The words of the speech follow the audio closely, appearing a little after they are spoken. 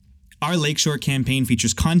Our Lakeshore campaign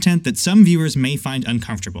features content that some viewers may find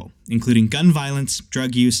uncomfortable, including gun violence,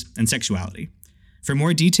 drug use, and sexuality. For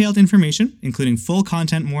more detailed information, including full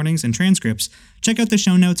content warnings and transcripts, check out the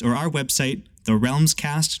show notes or our website,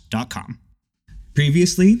 therealmscast.com.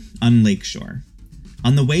 Previously on Lakeshore.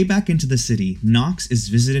 On the way back into the city, Nox is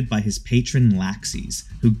visited by his patron Laxes,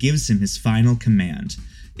 who gives him his final command.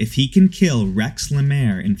 If he can kill Rex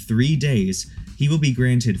Lemaire in 3 days, he will be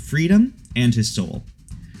granted freedom and his soul.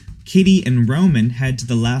 Kitty and Roman head to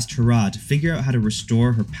the Last Hurrah to figure out how to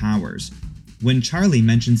restore her powers. When Charlie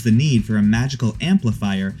mentions the need for a magical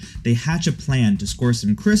amplifier, they hatch a plan to score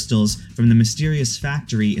some crystals from the mysterious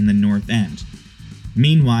factory in the North End.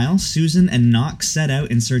 Meanwhile, Susan and Nox set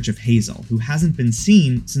out in search of Hazel, who hasn't been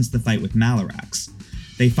seen since the fight with Malarax.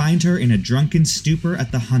 They find her in a drunken stupor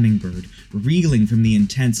at the Hummingbird, reeling from the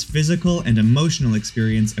intense physical and emotional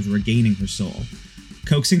experience of regaining her soul.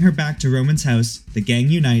 Coaxing her back to Roman's house, the gang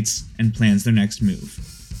unites and plans their next move.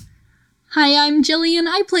 Hi, I'm Jillian.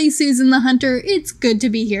 I play Susan the Hunter. It's good to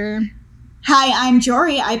be here. Hi, I'm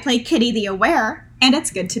Jory. I play Kitty the Aware, and it's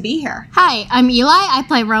good to be here. Hi, I'm Eli. I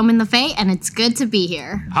play Roman the Fae, and it's good to be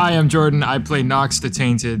here. Hi, I'm Jordan. I play Nox the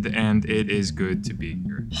Tainted, and it is good to be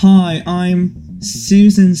here. Hi, I'm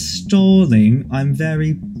Susan Stalling. I'm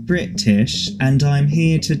very British, and I'm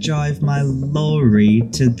here to drive my lorry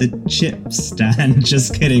to the chip stand.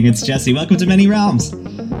 Just kidding, it's Jesse. Welcome to Many Realms.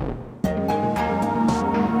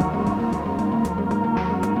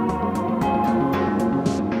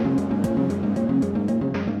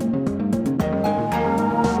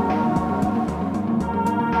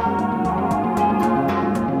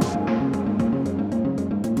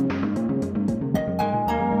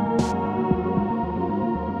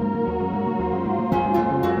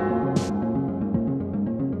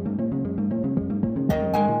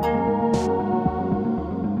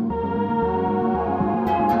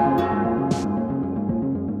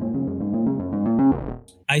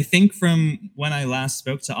 I think from when I last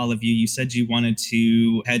spoke to all of you, you said you wanted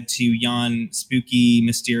to head to yon spooky,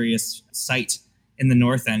 mysterious site in the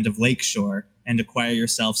north end of Lakeshore and acquire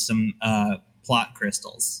yourself some plot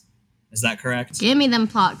crystals. Is that correct? Give me them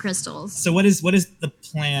plot crystals. So what is the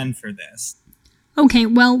plan for this? Okay,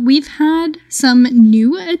 well, we've had some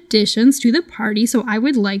new additions to the party, so I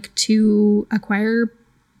would like to acquire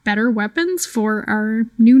better weapons for our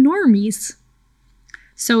new normies.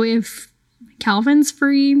 So if Calvin's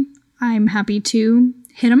free, I'm happy to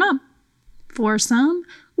hit him up for some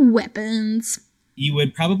weapons. You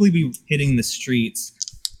would probably be hitting the streets.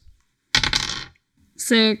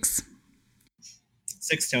 6.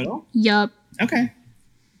 6 total? Yup. Okay.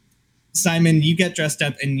 Simon, you get dressed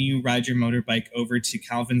up and you ride your motorbike over to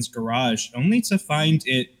Calvin's garage, only to find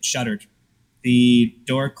it shuttered. The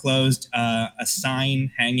door closed, a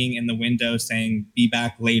sign hanging in the window saying, "Be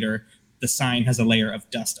back later." The sign has a layer of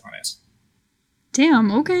dust on it.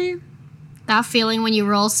 Damn, okay. That feeling when you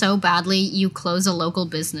roll so badly, you close a local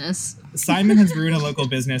business. Simon has ruined a local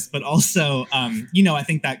business, but also, I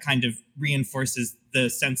think that kind of reinforces the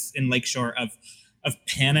sense in Lakeshore of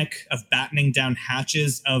panic, of battening down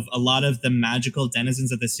hatches, of a lot of the magical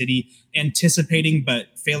denizens of the city anticipating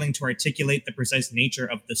but failing to articulate the precise nature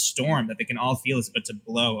of the storm that they can all feel is about to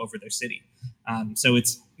blow over their city. So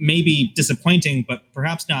it's maybe disappointing, but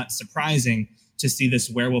perhaps not surprising to see this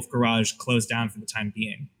werewolf garage closed down for the time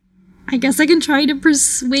being. I guess I can try to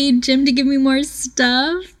persuade Jim to give me more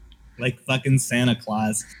stuff. Like fucking Santa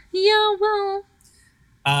Claus. Yeah, well,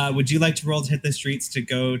 would you like to roll to hit the streets to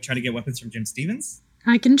go try to get weapons from Jim Stevens?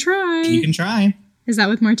 I can try. You can try. Is that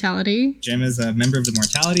with mortality? Jim is a member of the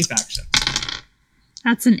Mortality faction.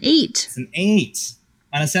 That's an 8. It's an 8.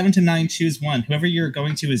 On a 7 to 9, choose one. Whoever you're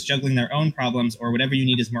going to is juggling their own problems, or whatever you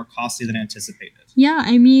need is more costly than anticipated. Yeah,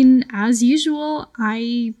 I mean, as usual,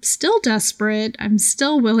 I'm still desperate. I'm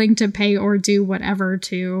still willing to pay or do whatever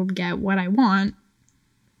to get what I want.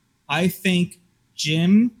 I think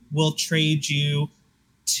Jim will trade you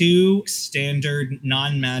 2 standard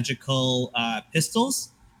non-magical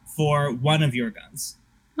pistols for one of your guns.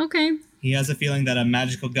 Okay. He has a feeling that a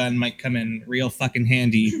magical gun might come in real fucking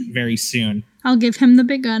handy very soon. I'll give him the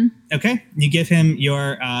big gun. Okay. You give him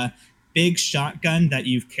your big shotgun that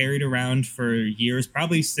you've carried around for years,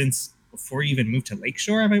 probably since before you even moved to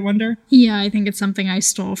Lakeshore, I might wonder. Yeah, I think it's something I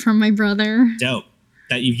stole from my brother. Dope.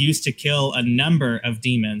 That you've used to kill a number of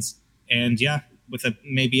demons. And yeah, with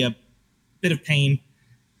maybe a bit of pain,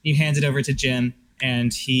 you hand it over to Jim,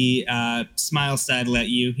 and he smiles sadly at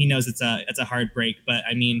you. He knows it's a hard break, but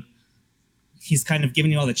I mean, he's kind of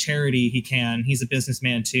giving you all the charity he can. He's a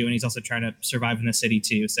businessman too, and he's also trying to survive in the city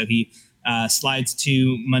too. So he slides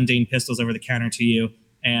 2 mundane pistols over the counter to you,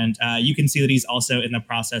 And you can see that he's also in the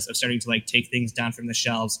process of starting to like take things down from the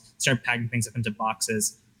shelves, start packing things up into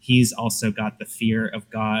boxes. He's also got the fear of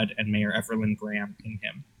God and Mayor Everlyn Graham in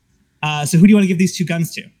him. So who do you want to give these 2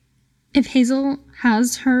 guns to? If Hazel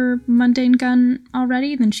has her mundane gun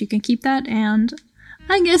already, then she can keep that, and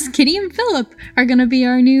I guess Kitty and Philip are gonna be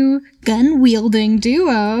our new gun-wielding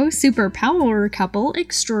duo, superpower couple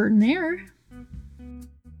extraordinaire.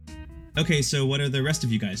 Okay, so what are the rest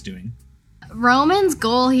of you guys doing? Roman's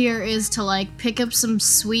goal here is to like pick up some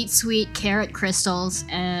sweet carrot crystals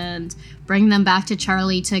and bring them back to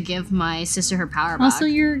Charlie to give my sister her power back. Also,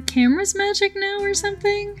 your camera's magic now or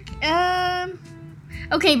something?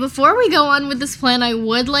 Okay, before we go on with this plan, I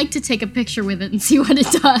would like to take a picture with it and see what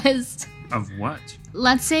it does. Of what?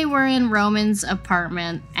 Let's say we're in Roman's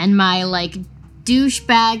apartment and my like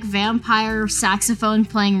douchebag vampire saxophone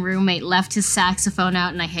playing roommate left his saxophone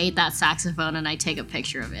out and I hate that saxophone and I take a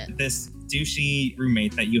picture of it. This douchey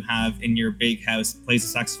roommate that you have in your big house plays the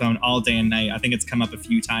saxophone all day and night. I think it's come up a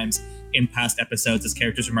few times in past episodes as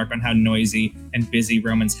characters remark on how noisy and busy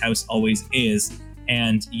Roman's house always is.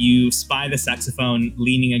 And you spy the saxophone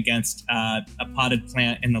leaning against a potted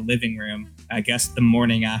plant in the living room, I guess the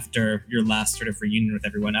morning after your last sort of reunion with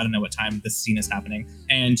everyone. I don't know what time this scene is happening.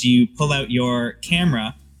 And you pull out your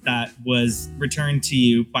camera that was returned to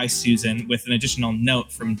you by Susan with an additional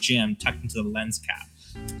note from Jim tucked into the lens cap.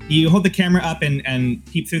 You hold the camera up and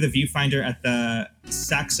peep through the viewfinder at the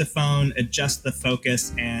saxophone, adjust the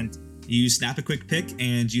focus, and you snap a quick pic,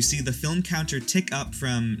 and you see the film counter tick up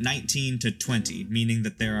from 19 to 20, meaning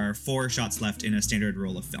that there are 4 shots left in a standard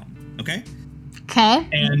roll of film. Okay? Okay.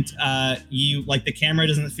 And you, like, the camera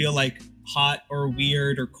doesn't feel like hot or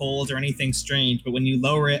weird or cold or anything strange, but when you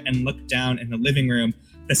lower it and look down in the living room,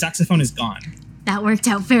 the saxophone is gone. That worked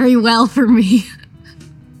out very well for me.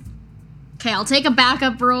 Okay, I'll take a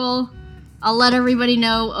backup roll. I'll let everybody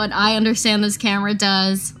know what I understand this camera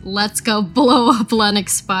does. Let's go blow up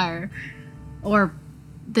Lennox Spire. Or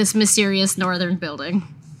this mysterious northern building.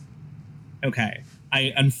 Okay.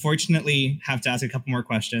 I unfortunately have to ask a couple more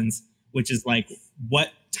questions, which is like, what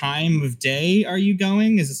time of day are you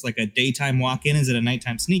going? Is this like a daytime walk-in? Is it a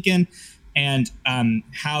nighttime sneak-in? And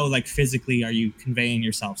how, like, physically are you conveying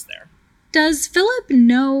yourselves there? Does Philip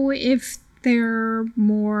know if they're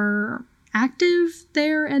more active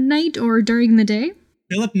there at night or during the day?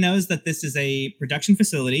 Philip knows that this is a production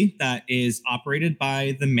facility that is operated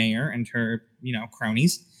by the mayor and her,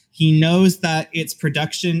 cronies. He knows that its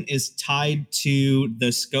production is tied to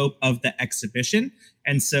the scope of the exhibition.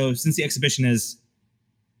 And so since the exhibition is,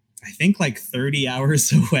 I think, like 30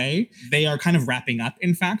 hours away, they are kind of wrapping up.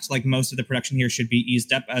 In fact, like most of the production here should be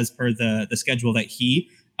eased up as per the schedule that he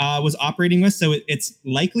was operating with. So it's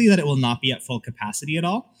likely that it will not be at full capacity at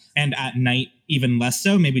all. And at night, even less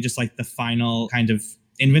so, maybe just like the final kind of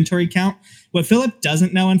inventory count. What Philip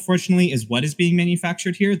doesn't know, unfortunately, is what is being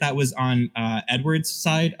manufactured here. That was on Edward's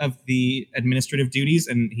side of the administrative duties,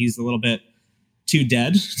 and he's a little bit too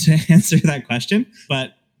dead to answer that question.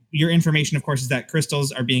 But your information, of course, is that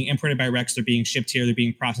crystals are being imported by Rex. They're being shipped here. They're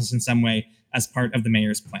being processed in some way as part of the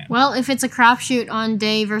mayor's plan. Well, if it's a crapshoot on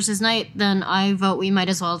day versus night, then I vote we might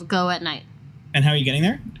as well go at night. And how are you getting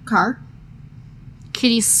there? Car.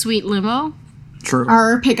 Kitty's sweet limo. True.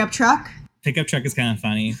 Our pickup truck. Pickup truck is kind of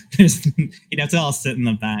funny. You'd have to all sit in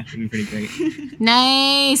the back. It'd be pretty great.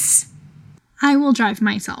 Nice. I will drive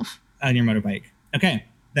myself. On your motorbike. Okay.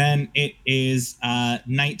 Then it is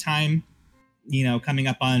nighttime, coming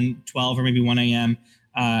up on 12 or maybe 1 a.m.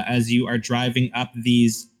 As you are driving up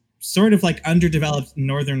these sort of like underdeveloped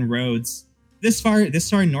northern roads. This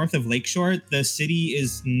far north of Lakeshore, the city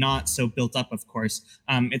is not so built up, of course.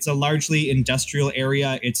 It's a largely industrial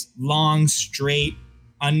area. It's long, straight,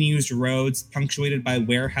 unused roads punctuated by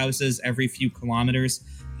warehouses every few kilometers.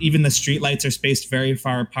 Even the streetlights are spaced very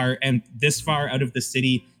far apart. And this far out of the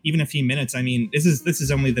city, even a few minutes, I mean, this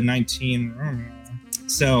is only the 19...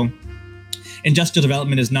 So industrial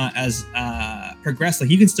development is not as progressed.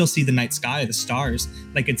 Like, you can still see the night sky, the stars.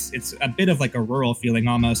 Like, it's a bit of like a rural feeling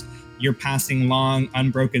almost. You're passing long,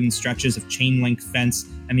 unbroken stretches of chain link fence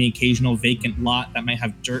and the occasional vacant lot that might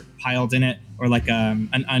have dirt piled in it, or like an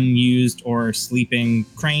unused or sleeping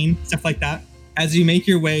crane, stuff like that. As you make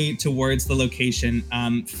your way towards the location,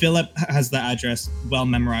 Philip has the address well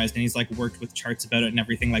memorized, and he's like worked with charts about it and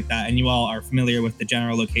everything like that. And you all are familiar with the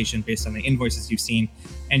general location based on the invoices you've seen.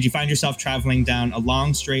 And you find yourself traveling down a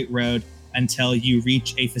long straight road until you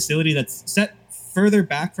reach a facility that's set further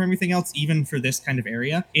back from everything else, even for this kind of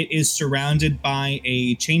area. It is surrounded by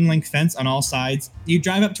a chain link fence on all sides. You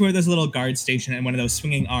drive up to where there's a little guard station and one of those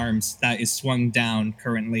swinging arms that is swung down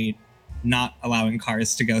currently, not allowing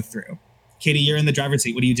cars to go through. Kitty, you're in the driver's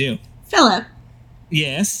seat. What do you do? Philip,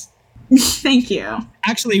 Yes. thank you.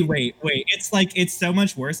 Actually, wait. It's so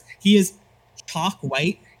much worse. He is chalk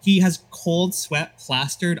white. He has cold sweat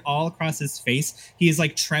plastered all across his face. He is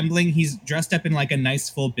like trembling. He's dressed up in like a nice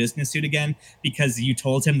full business suit again because you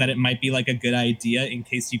told him that it might be like a good idea in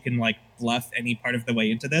case you can like bluff any part of the way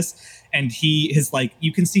into this. And he is like,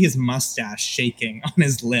 you can see his mustache shaking on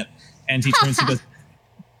his lip. And he turns to goes,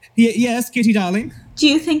 yes, Kitty, darling. Do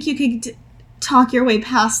you think you could talk your way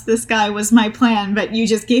past this guy was my plan, but you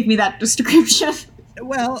just gave me that description?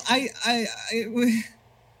 Well,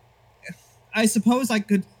 I suppose I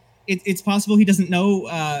could. It's possible he doesn't know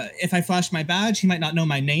if I flash my badge, he might not know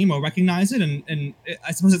my name or recognize it, and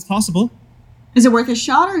I suppose it's possible. Is it worth a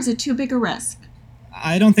shot or is it too big a risk?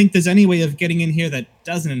 I don't think there's any way of getting in here that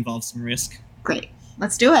doesn't involve some risk. Great.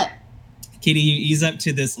 Let's do it. Kitty, you ease up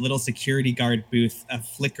to this little security guard booth. A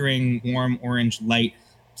flickering, warm orange light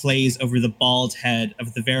plays over the bald head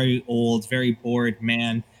of the very old, very bored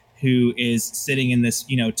man who is sitting in this,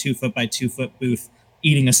 2 foot by 2 foot booth,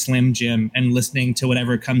 eating a Slim Jim and listening to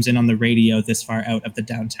whatever comes in on the radio this far out of the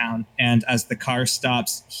downtown. And as the car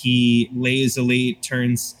stops, he lazily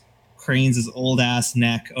cranes his old ass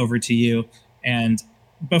neck over to you. And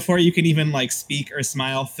before you can even like speak or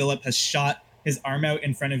smile, Philip has shot his arm out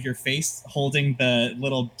in front of your face, holding the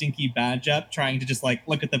little dinky badge up, trying to just like,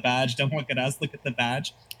 look at the badge, don't look at us, look at the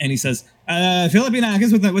badge. And he says, Philip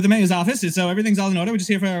Yanakis with the mayor's office, so everything's all in order. We're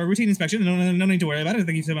just here for a routine inspection. No need to worry about it.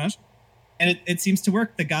 Thank you so much. And it seems to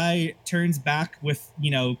work. The guy turns back with,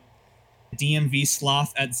 DMV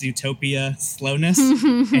sloth at Zootopia slowness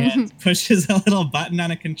and pushes a little button on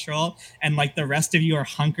a control. And like the rest of you are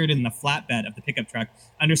hunkered in the flatbed of the pickup truck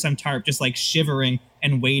under some tarp, just like shivering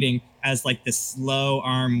and waiting as like the slow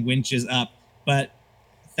arm winches up. But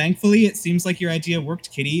thankfully, it seems like your idea worked,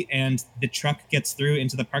 Kitty, and the truck gets through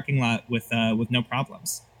into the parking lot with no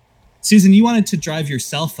problems. Susan, you wanted to drive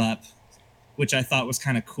yourself up, which I thought was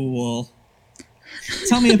kind of cool.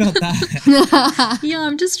 Tell me about that. Yeah,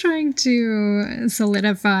 I'm just trying to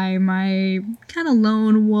solidify my kind of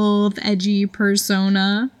lone wolf, edgy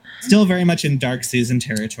persona. Still very much in Dark Susan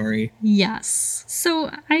territory. Yes.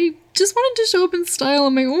 So I just wanted to show up in style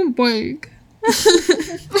on my own bike.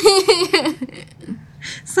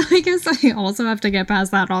 So I guess I also have to get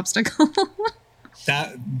past that obstacle.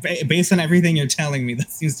 That, based on everything you're telling me,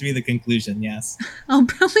 that seems to be the conclusion, yes. I'll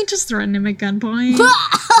probably just threaten him at gunpoint.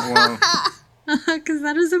 Whoa. Because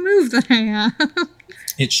that is a move that I have.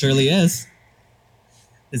 It surely is.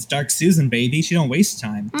 It's Dark Susan, baby. She don't waste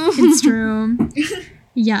time. It's true.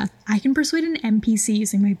 Yeah, I can persuade an NPC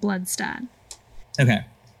using my blood stat. Okay.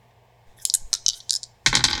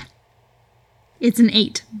 It's an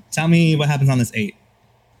 8. Tell me what happens on this 8.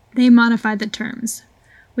 They modified the terms.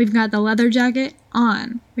 We've got the leather jacket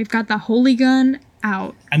on. We've got the holy gun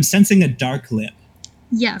out. I'm sensing a dark lip.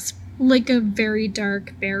 Yes, like a very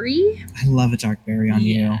dark berry. I love a dark berry on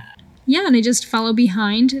you. Yeah, and I just follow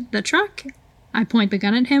behind the truck. I point the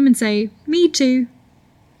gun at him and say, "Me too."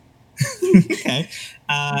 Okay.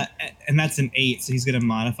 And that's an 8, so he's going to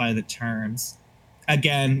modify the terms.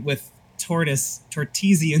 Again, with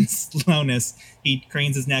Tortesian slowness, he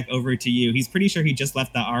cranes his neck over to you. He's pretty sure he just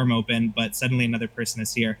left the arm open, but suddenly another person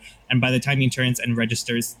is here. And by the time he turns and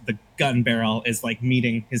registers, the gun barrel is like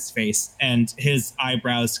meeting his face, and his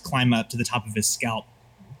eyebrows climb up to the top of his scalp.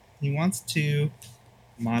 He wants to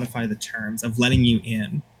modify the terms of letting you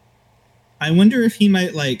in. I wonder if he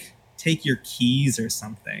might like take your keys or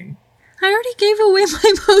something. I already gave away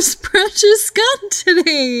my most precious gun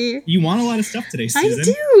today. You want a lot of stuff today, Susan. I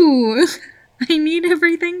do. I need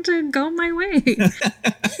everything to go my way.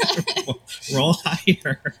 Roll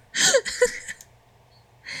higher.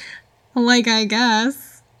 Like, I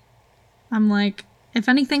guess. I'm like, if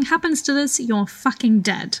anything happens to this, you're fucking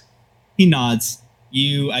dead. He nods.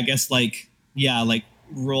 You, I guess,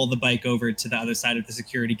 roll the bike over to the other side of the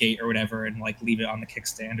security gate or whatever and, leave it on the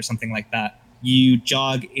kickstand or something like that. You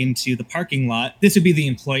jog into the parking lot. This would be the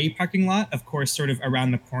employee parking lot. Of course, sort of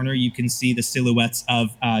around the corner, you can see the silhouettes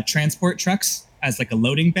of transport trucks as a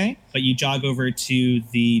loading bay. But you jog over to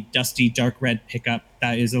the dusty, dark red pickup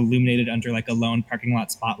that is illuminated under a lone parking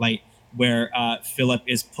lot spotlight, where Philip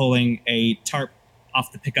is pulling a tarp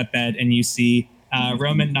off the pickup bed, and you see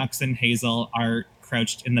Roman, Nux, and Hazel are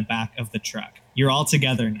crouched in the back of the truck. You're all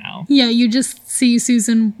together now. Yeah, you just see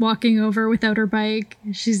Susan walking over without her bike.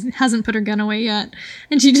 She hasn't put her gun away yet,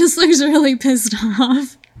 and she just looks really pissed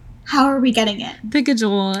off. How are we getting it? Pick a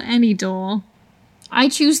door, any door. I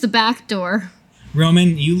choose the back door.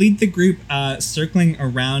 Roman, you lead the group circling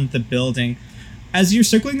around the building. As you're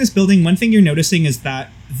circling this building, one thing you're noticing is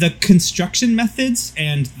that The construction methods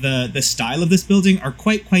and the style of this building are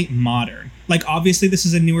quite modern. Like, obviously, this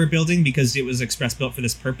is a newer building because it was express built for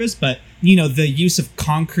this purpose, but, you know, the use of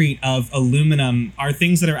concrete, of aluminum, are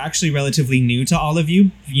things that are actually relatively new to all of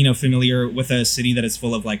you, you know, familiar with a city that is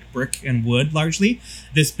full of, like, brick and wood, largely.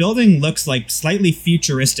 This building looks, like, slightly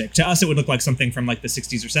futuristic. To us, it would look like something from, like, the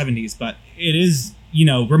 60s or 70s, but it is, you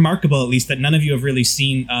know, remarkable, at least, that none of you have really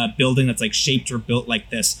seen a building that's, like, shaped or built like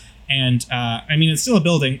this. And, I mean, it's still a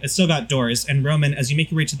building. It's still got doors. And Roman, as you make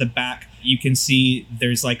your way to the back, you can see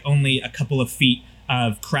there's, like, only a couple of feet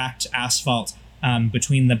of cracked asphalt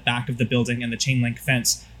between the back of the building and the chain link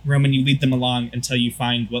fence. Roman, you lead them along until you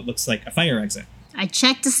find what looks like a fire exit. I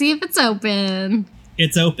check to see if it's open.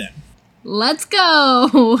 It's open. Let's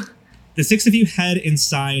go. The six of you head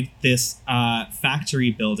inside this factory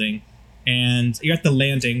building. And you're at the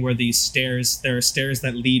landing where there are stairs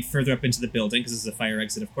that lead further up into the building, because this is a fire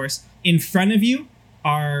exit, of course. In front of you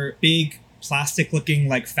are big plastic-looking,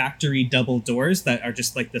 like, factory double doors that are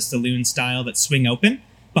just like the saloon style that swing open.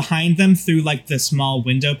 Behind them, through, like, the small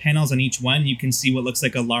window panels on each one, you can see what looks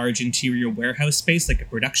like a large interior warehouse space, like a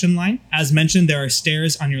production line. As mentioned, there are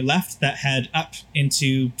stairs on your left that head up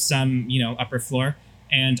into some, you know, upper floor.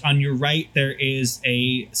 And on your right, there is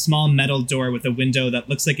a small metal door with a window that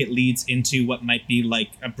looks like it leads into what might be like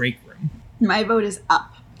a break room. My vote is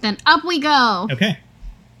up. Then up we go. Okay.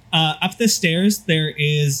 Up the stairs, there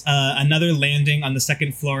is another landing on the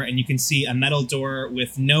second floor, and you can see a metal door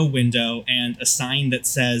with no window and a sign that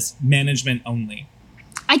says management only.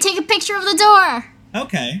 I take a picture of the door.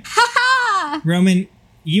 Okay. Ha! Roman,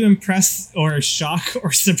 you impress or shock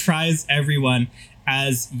or surprise everyone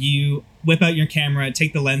as you whip out your camera,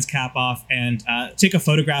 take the lens cap off, and take a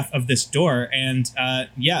photograph of this door. And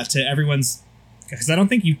to everyone's... Because I don't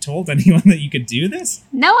think you told anyone that you could do this.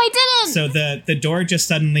 No, I didn't. So the door just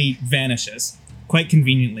suddenly vanishes, quite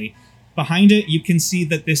conveniently. Behind it, you can see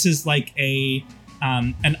that this is like an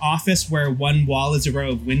office where one wall is a row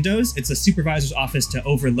of windows. It's a supervisor's office to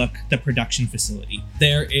overlook the production facility.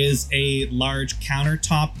 There is a large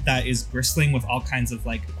countertop that is bristling with all kinds of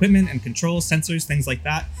like equipment and controls, sensors, things like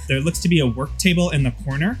that. There looks to be a work table in the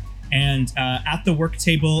corner. And at the work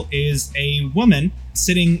table is a woman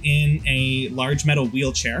sitting in a large metal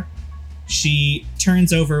wheelchair. She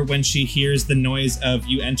turns over when she hears the noise of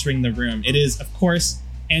you entering the room. It is, of course,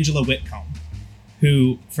 Angela Whitcomb,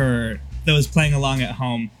 who, for those playing along at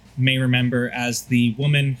home, may remember as the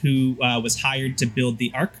woman who was hired to build the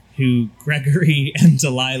Ark, who Gregory and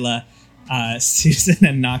Delilah, Susan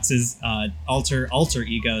and Nox's alter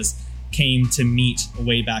egos, came to meet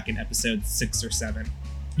way back in episode 6 or 7.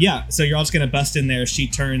 Yeah, so you're all just going to bust in there. She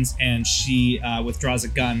turns and she withdraws a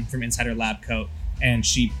gun from inside her lab coat, and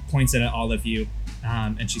she points it at all of you,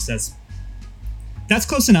 and she says, "That's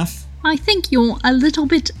close enough." I think you're a little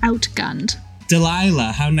bit outgunned.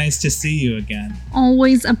 Delilah, how nice to see you again.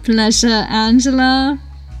 Always a pleasure, Angela.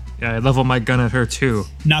 Yeah, I level my gun at her too.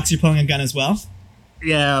 Nox, you're pulling a gun as well?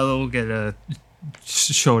 Yeah, we'll get a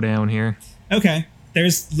showdown here. Okay.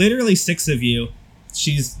 There's literally 6 of you.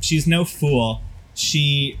 She's no fool.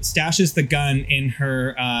 She stashes the gun in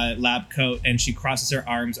her lab coat, and she crosses her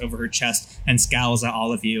arms over her chest and scowls at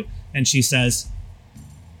all of you. And she says,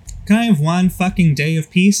 "Can I have one fucking day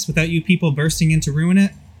of peace without you people bursting in to ruin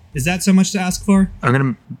it? Is that so much to ask for?" I'm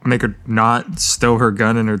gonna make her not stow her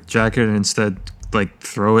gun in her jacket and instead, like,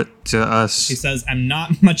 throw it to us. She says, "I'm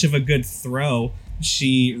not much of a good throw."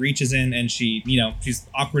 She reaches in and she, she's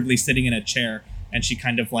awkwardly sitting in a chair, and she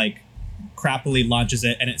kind of like crappily launches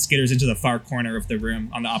it, and it skitters into the far corner of the room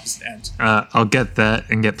on the opposite end. I'll get that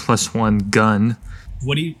and get +1 gun.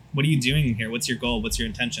 What are you doing here? What's your goal? What's your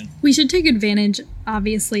intention? We should take advantage,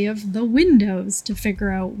 obviously, of the windows to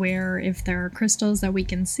figure out if there are crystals that we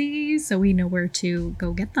can see, so we know where to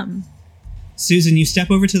go get them. Susan, you step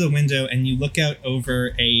over to the window and you look out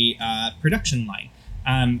over a production line.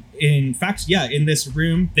 In fact, in this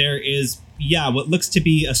room, there is, what looks to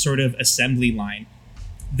be a sort of assembly line.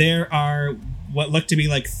 There are what look to be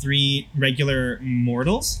like 3 regular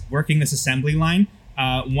mortals working this assembly line.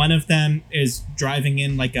 One of them is driving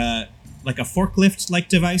in like a forklift-like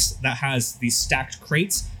device that has these stacked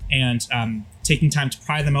crates, and taking time to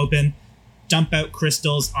pry them open, dump out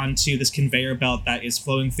crystals onto this conveyor belt that is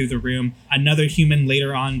flowing through the room. Another human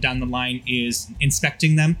later on down the line is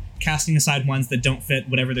inspecting them, casting aside ones that don't fit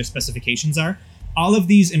whatever their specifications are. All of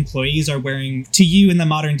these employees are wearing, to you in the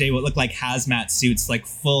modern day, what look like hazmat suits, like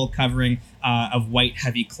full covering of white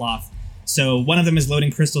heavy cloth. So one of them is loading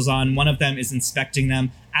crystals on, one of them is inspecting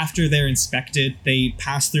them. After they're inspected, they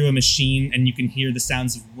pass through a machine and you can hear the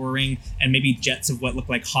sounds of whirring and maybe jets of what look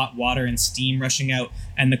like hot water and steam rushing out.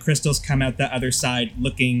 And the crystals come out the other side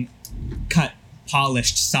looking cut,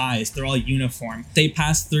 polished, sized. They're all uniform. They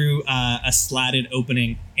pass through a slatted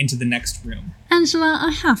opening into the next room. Angela,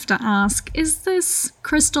 I have to ask, is this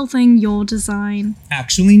crystal thing your design?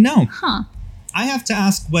 Actually, no. Huh. I have to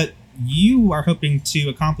ask what you are hoping to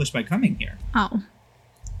accomplish by coming here. Oh.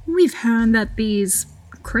 We've heard that these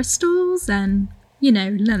crystals and,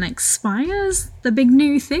 Linux Spires, the big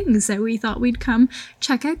new thing, so we thought we'd come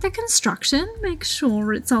check out the construction, make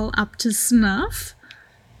sure it's all up to snuff.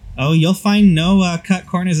 Oh, you'll find no cut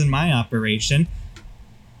corners in my operation.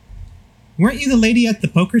 Weren't you the lady at the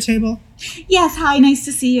poker table? Yes, hi, nice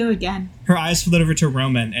to see you again. Her eyes float over to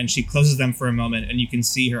Roman, and she closes them for a moment, and you can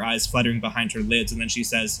see her eyes fluttering behind her lids, and then she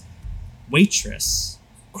says, "Waitress,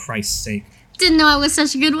 Christ's sake." Didn't know I was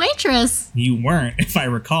such a good waitress. You weren't, if I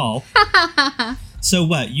recall. So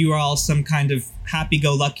what, you are all some kind of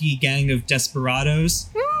happy-go-lucky gang of desperados?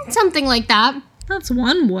 Something like that. That's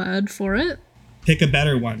one word for it. Pick a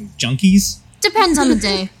better one. Junkies? Depends on the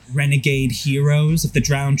day. Renegade heroes of the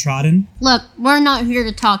downtrodden? Look, we're not here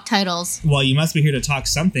to talk titles. Well, you must be here to talk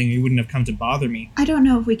something. You wouldn't have come to bother me. I don't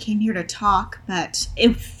know if we came here to talk, but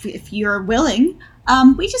if you're willing,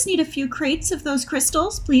 we just need a few crates of those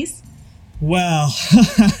crystals, please. Well,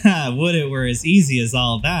 would it were as easy as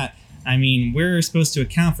all that. I mean, we're supposed to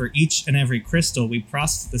account for each and every crystal we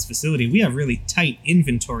process at this facility. We have really tight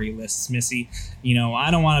inventory lists, Missy. I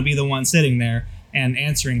don't want to be the one sitting there and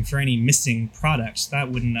answering for any missing products.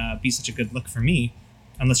 That wouldn't be such a good look for me,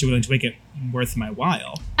 unless you're willing to make it worth my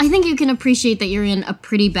while. I think you can appreciate that you're in a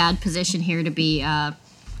pretty bad position here to be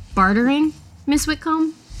bartering, Miss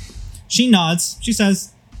Whitcomb. She nods. She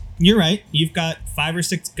says, "You're right. You've got 5 or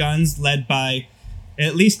 6 guns led by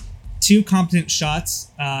at least 2 competent shots,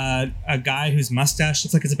 a guy whose mustache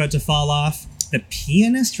looks like it's about to fall off, the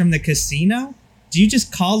pianist from the casino. Do you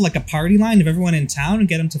just call like a party line of everyone in town and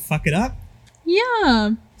get them to fuck it up?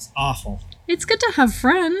 Yeah. It's awful. It's good to have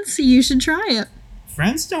friends. You should try it.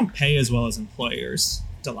 Friends don't pay as well as employers,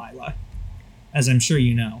 Delilah, as I'm sure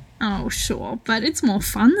you know. Oh, sure, but it's more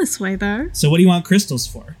fun this way, though. So what do you want crystals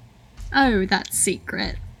for? Oh, that's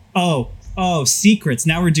secret. Oh, secrets.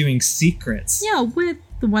 Now we're doing secrets. Yeah, we're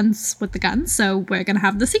the ones with the guns, so we're gonna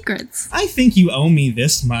have the secrets. I think you owe me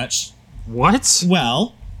this much. What?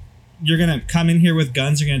 Well, you're gonna come in here with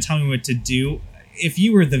guns, you're gonna tell me what to do. If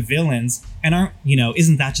you were the villains, and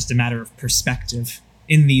isn't that just a matter of perspective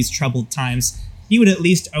in these troubled times? You would at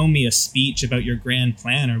least owe me a speech about your grand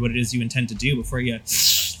plan or what it is you intend to do before you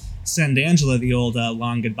send Angela the old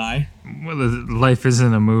long goodbye. Well, life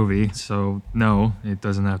isn't a movie, so no, it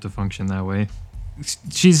doesn't have to function that way.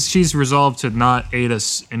 She's resolved to not aid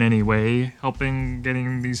us in any way, helping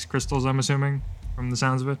getting these crystals, I'm assuming, from the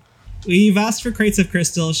sounds of it. We've asked for crates of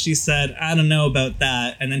crystals. She said, I don't know about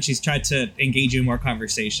that. And then she's tried to engage you in more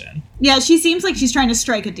conversation. Yeah, she seems like she's trying to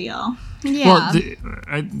strike a deal. Yeah. Well,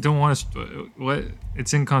 I don't want to. What?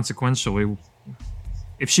 It's inconsequential.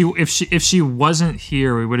 If she wasn't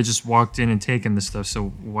here, we would have just walked in and taken the stuff. So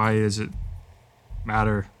why does it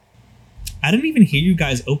matter? I didn't even hear you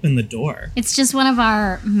guys open the door. It's just one of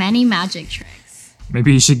our many magic tricks.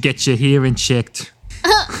 Maybe you should get your hearing checked.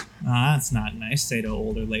 That's not nice, say to an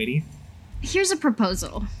older lady. Here's a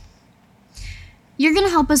proposal. You're gonna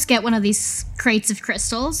help us get one of these crates of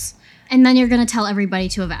crystals, and then you're gonna tell everybody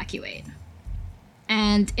to evacuate.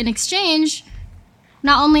 And in exchange,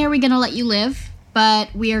 not only are we gonna let you live,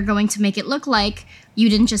 but we are going to make it look like you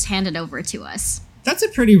didn't just hand it over to us. That's a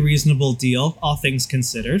pretty reasonable deal, all things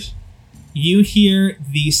considered. You hear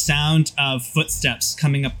the sound of footsteps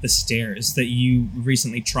coming up the stairs that you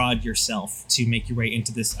recently trod yourself to make your way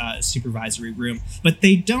into this supervisory room. But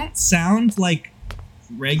they don't sound like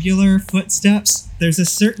regular footsteps. There's a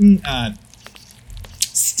certain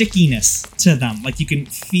stickiness to them. Like you can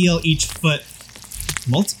feel each foot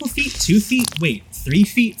multiple feet, 2 feet, 3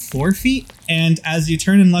 feet, 4 feet. And as you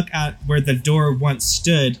turn and look at where the door once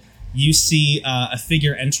stood, you see a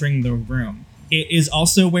figure entering the room. It is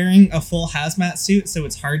also wearing a full hazmat suit, so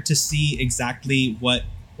it's hard to see exactly what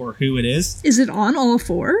or who it is. Is it on all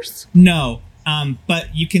fours? No,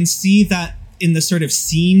 but you can see that in the sort of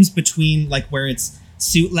seams between like where its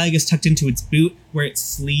suit leg is tucked into its boot, where its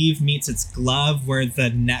sleeve meets its glove, where the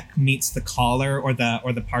neck meets the collar or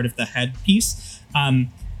the part of the headpiece.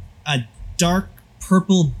 A dark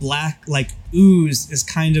purple black like ooze is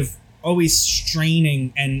kind of always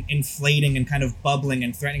straining and inflating and kind of bubbling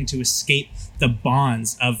and threatening to escape the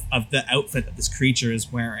bonds of the outfit that this creature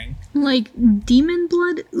is wearing. Like demon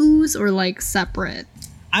blood ooze or like separate?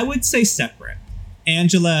 I would say separate.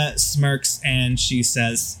 Angela smirks and she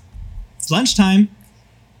says, "It's lunchtime."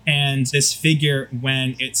 And this figure,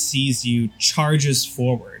 when it sees you, charges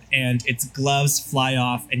forward and its gloves fly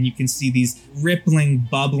off and you can see these rippling,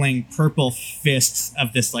 bubbling purple fists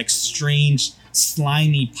of this like strange,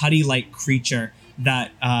 slimy, putty-like creature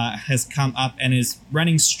that has come up and is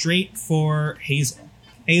running straight for Hazel.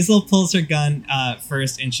 Hazel pulls her gun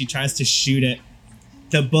first and she tries to shoot it.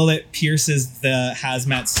 The bullet pierces the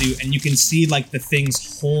hazmat suit and you can see like the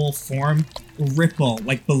thing's whole form ripple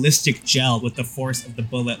like ballistic gel with the force of the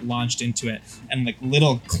bullet launched into it, and like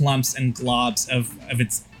little clumps and globs of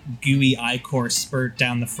its gooey ichor spurt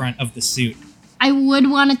down the front of the suit. I would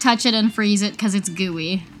want to touch it and freeze it because it's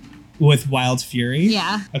gooey. With Wild Fury?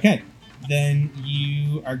 Yeah. Okay. Then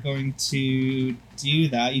you are going to do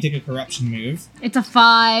that. You take a corruption move. It's a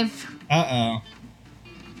 5. Uh-oh.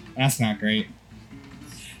 That's not great.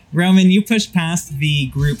 Roman, you push past the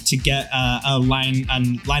group to get a line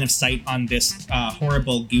of sight on this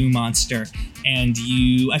horrible goo monster, and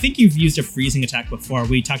I think you've used a freezing attack before.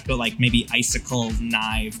 We talked about like maybe icicle,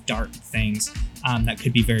 knife, dart things that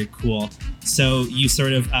could be very cool. So you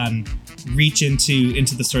sort of reach into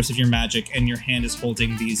the source of your magic, and your hand is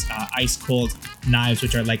holding these ice cold knives,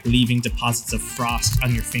 which are like leaving deposits of frost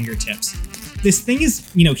on your fingertips. This thing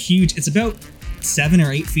is, huge. It's about 7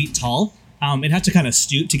 or 8 feet tall. It had to kind of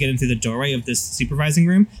stoop to get into the doorway of this supervising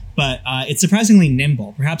room, but it's surprisingly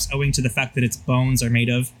nimble, perhaps owing to the fact that its bones are made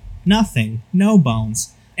of nothing, no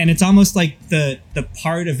bones. And it's almost like the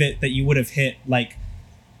part of it that you would have hit, like,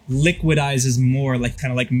 liquidizes more, like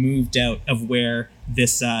kind of like moved out of where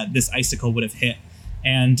this icicle would have hit.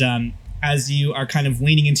 And as you are kind of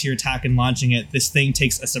leaning into your attack and launching it, this thing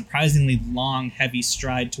takes a surprisingly long, heavy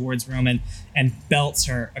stride towards Roman and belts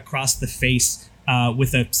her across the face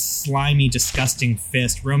with a slimy, disgusting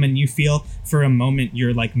fist. Roman, you feel for a moment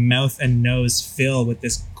your like mouth and nose fill with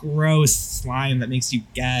this gross slime that makes you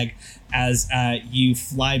gag as you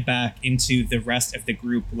fly back into the rest of the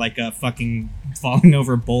group like a fucking falling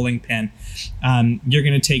over bowling pin. You're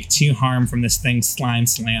going to take 2 harm from this thing's slime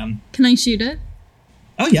slam. Can I shoot it?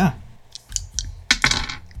 Oh, yeah.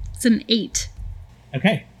 It's an 8.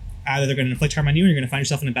 Okay. Either they're going to inflict harm on you or you're going to find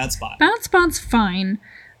yourself in a bad spot. Bad spot's fine.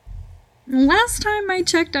 Last time I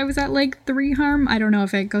checked, I was at like 3 harm. I don't know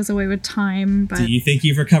if it goes away with time, but... Do you think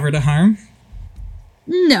you've recovered a harm?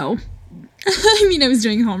 No. I mean, I was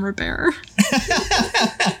doing home repair.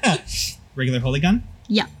 Regular holy gun?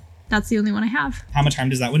 Yeah, that's the only one I have. How much harm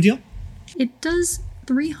does that one deal? It does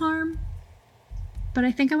 3 harm, but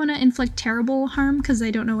I think I want to inflict terrible harm because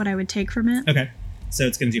I don't know what I would take from it. Okay, so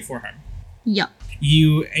it's going to do 4 harm. Yep.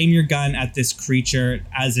 You aim your gun at this creature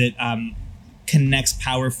as it connects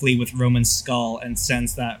powerfully with Roman's skull and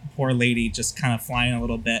sends that poor lady just kind of flying a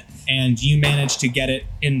little bit. And you manage to get it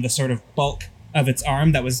in the sort of bulk of its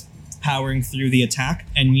arm that was powering through the attack.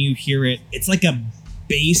 And you hear it. It's like a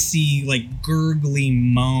bassy, like gurgly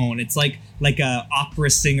moan. It's like a opera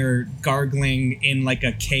singer gargling in like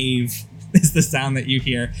a cave is the sound that you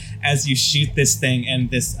hear as you shoot this thing. And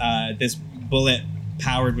this bullet,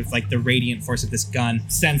 powered with like the radiant force of this gun,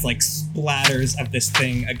 sends like splatters of this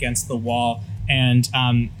thing against the wall. And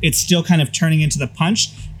it's still kind of turning into the punch.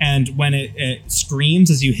 And when it screams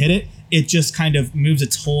as you hit it, it just kind of moves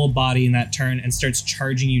its whole body in that turn and starts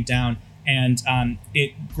charging you down. And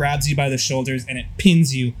it grabs you by the shoulders and it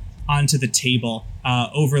pins you onto the table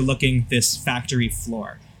overlooking this factory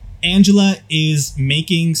floor. Angela is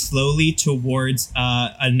making slowly towards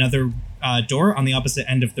another door on the opposite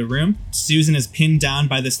end of the room. Susan is pinned down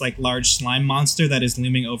by this like large slime monster that is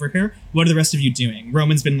looming over her. What are the rest of you doing?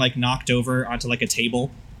 Roman's been like knocked over onto like a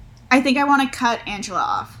table. I think I want to cut Angela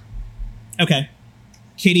off. Okay.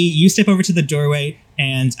 Kitty, you step over to the doorway,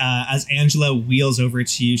 and as Angela wheels over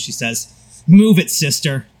to you, she says, "Move it,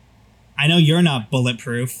 sister. I know you're not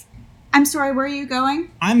bulletproof." I'm sorry, where are you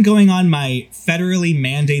going? I'm going on my federally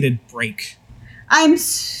mandated break. I'm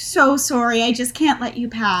so sorry, I just can't let you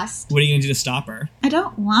pass. What are you going to do to stop her? I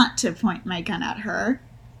don't want to point my gun at her.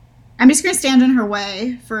 I'm just going to stand in her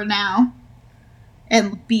way for now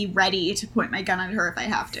and be ready to point my gun at her if I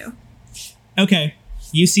have to. Okay.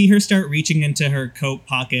 You see her start reaching into her coat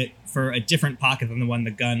pocket for a different pocket than the one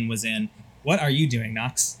the gun was in. What are you doing,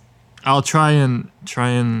 Nox? I'll try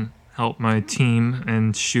and help my team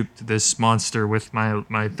and shoot this monster with my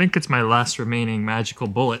I think it's my last remaining magical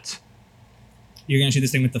bullet. You're going to shoot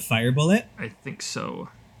this thing with the fire bullet? I think so.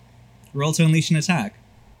 Roll to unleash an attack.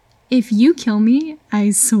 If you kill me,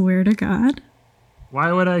 I swear to God.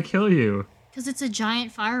 Why would I kill you? Because it's a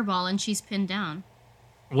giant fireball and she's pinned down.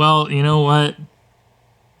 Well, you know what?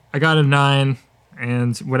 I got a 9,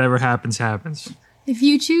 and whatever happens, happens. If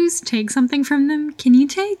you choose take something from them, can you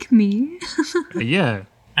take me? Yeah.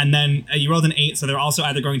 And then you rolled an 8, so they're also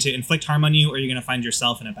either going to inflict harm on you or you're going to find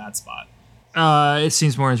yourself in a bad spot. It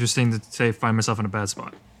seems more interesting to say find myself in a bad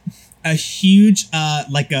spot. A huge,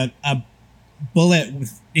 like a bullet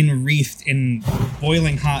enwreathed in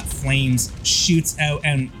boiling hot flames shoots out,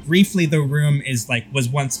 and briefly the room was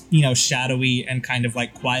once, shadowy and kind of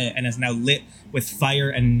like quiet, and is now lit with fire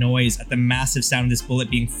and noise at the massive sound of this bullet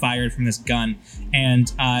being fired from this gun.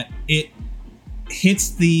 And it hits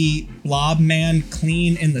the blob man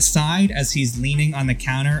clean in the side as he's leaning on the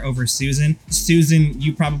counter over Susan. Susan,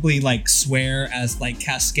 you probably swear as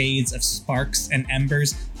cascades of sparks and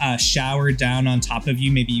embers shower down on top of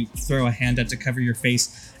you. Maybe you throw a hand up to cover your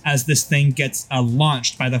face as this thing gets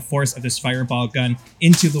launched by the force of this fireball gun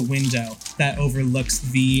into the window that overlooks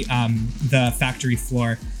the factory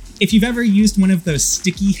floor. If you've ever used one of those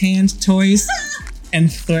sticky hand toys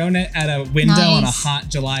and thrown it at a window on a hot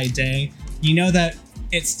July day, you know that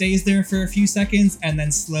it stays there for a few seconds and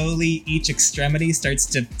then slowly each extremity starts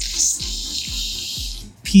to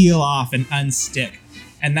peel off and unstick.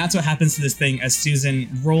 And that's what happens to this thing as Susan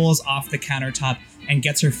rolls off the countertop and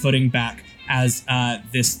gets her footing back as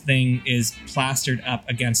this thing is plastered up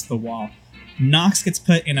against the wall. Nox gets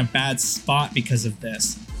put in a bad spot because of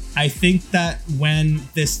this. I think that when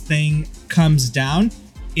this thing comes down,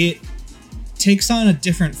 it takes on a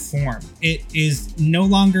different form. It is no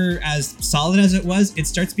longer as solid as it was. It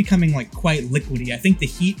starts becoming quite liquidy. I think the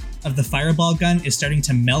heat of the fireball gun is starting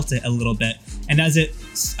to melt it a little bit. And as it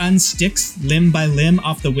unsticks limb by limb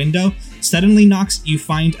off the window, suddenly, Nox, you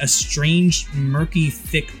find a strange, murky,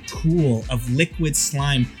 thick pool of liquid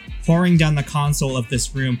slime pouring down the console of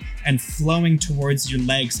this room and flowing towards your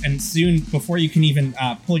legs. And soon, before you can even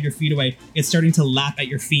pull your feet away, it's starting to lap at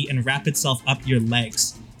your feet and wrap itself up your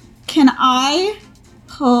legs. Can I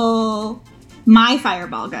pull my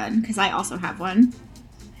fireball gun? Because I also have one.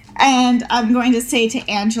 And I'm going to say to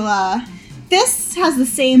Angela, this has the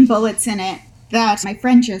same bullets in it that my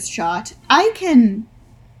friend just shot. I can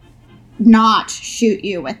not shoot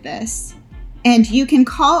you with this. And you can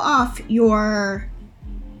call off your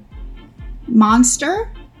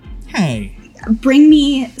monster. Hey. Bring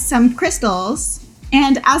me some crystals.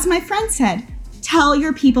 And as my friend said, tell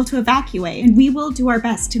your people to evacuate, and we will do our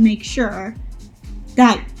best to make sure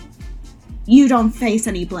that you don't face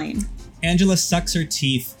any blame. Angela sucks her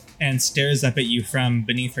teeth and stares up at you from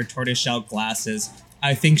beneath her tortoiseshell glasses.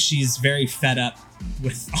 I think she's very fed up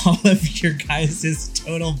with all of your guys'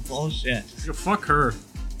 total bullshit. Fuck her.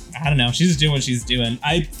 I don't know. She's just doing what she's doing.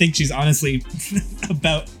 I think she's honestly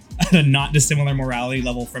about at a not dissimilar morality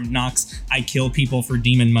level from Nox. I kill people for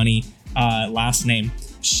demon money last name.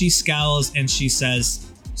 She scowls and she says,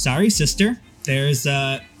 sorry, sister. There's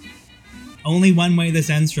only one way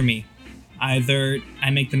this ends for me. Either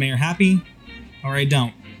I make the mayor happy or I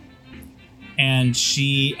don't. And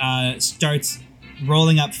she starts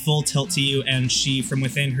rolling up full tilt to you, and she, from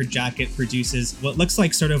within her jacket, produces what looks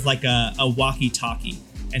like sort of like a walkie-talkie.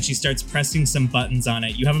 And she starts pressing some buttons on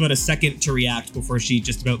it. You have about a second to react before she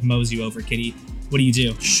just about mows you over, Kitty. What do you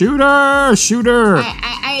do? Shoot her! Shoot her!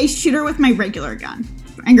 I shoot her with my regular gun.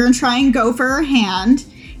 I'm going to try and go for her hand.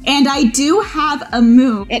 And I do have a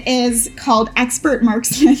move. It is called Expert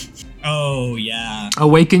Marksman. Oh, yeah.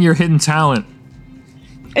 Awaken your hidden talent.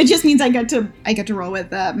 It just means I get to roll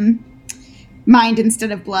with mind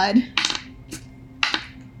instead of blood.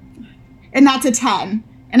 And that's a 10.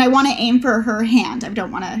 And I want to aim for her hand.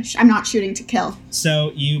 I'm not shooting to kill.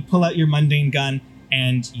 So you pull out your mundane gun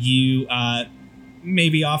and you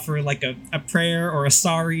maybe offer a prayer or a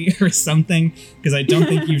sorry or something, because I don't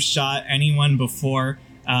think you've shot anyone before.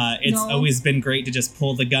 It's always been great to just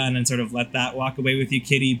pull the gun and sort of let that walk away with you,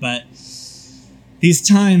 Kitty, but these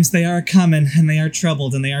times, they are coming, and they are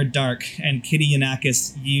troubled, and they are dark. And Kitty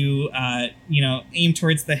Yanakis, you aim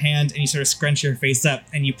towards the hand, and you sort of scrunch your face up,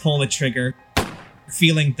 and you pull the trigger,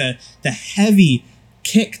 feeling the heavy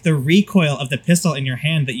kick, the recoil of the pistol in your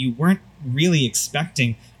hand that you weren't really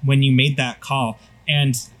expecting when you made that call.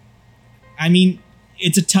 And, I mean,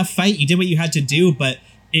 it's a tough fight. You did what you had to do, but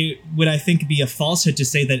it would, I think, be a falsehood to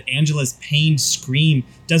say that Angela's pained scream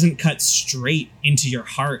doesn't cut straight into your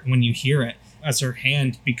heart when you hear it. As her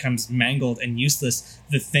hand becomes mangled and useless,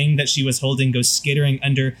 the thing that she was holding goes skittering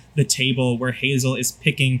under the table where Hazel is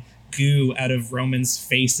picking goo out of Roman's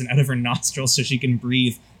face and out of her nostrils so she can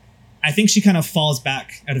breathe. I think she kind of falls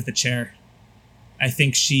back out of the chair. I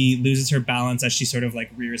think she loses her balance as she sort of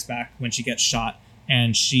like rears back when she gets shot,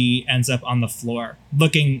 and she ends up on the floor,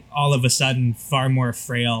 looking all of a sudden far more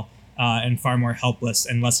frail and far more helpless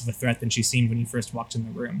and less of a threat than she seemed when you first walked in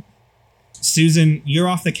the room. Susan, you're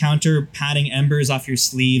off the counter, patting embers off your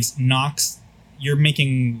sleeves. Nox, you're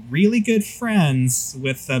making really good friends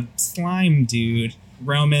with a slime dude.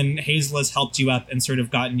 Roman, Hazel has helped you up and sort of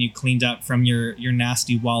gotten you cleaned up from your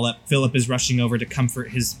nasty wallop. Philip is rushing over to comfort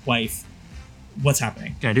his wife. What's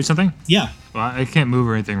happening? Can I do something? Yeah. Well, I can't move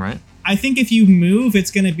or anything, right? I think if you move, it's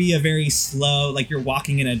going to be a very slow, like you're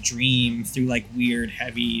walking in a dream through like weird,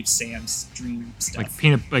 heavy Sam's dream stuff.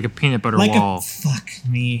 Like a peanut butter like wall. Fuck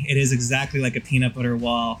me. It is exactly like a peanut butter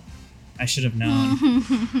wall. I should have known.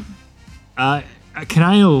 Can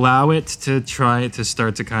I allow it to try to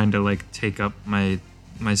start to kind of like take up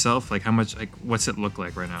myself? Like how much, like what's it look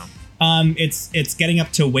like right now? It's getting up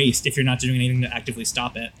to waist if you're not doing anything to actively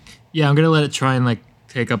stop it. Yeah, I'm going to let it try and like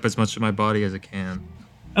take up as much of my body as it can.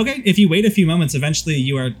 Okay, if you wait a few moments, eventually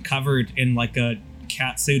you are covered in like a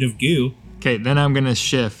cat suit of goo. Okay, then I'm going to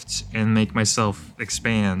shift and make myself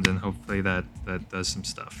expand, and hopefully that does some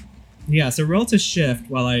stuff. Yeah, so roll to shift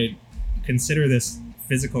while I consider this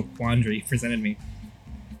physical quandary you presented me.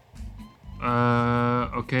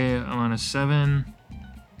 Okay, I'm on a 7.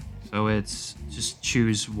 So it's just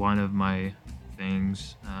choose one of my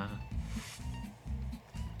things.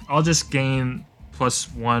 I'll just gain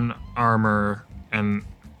 +1 armor, and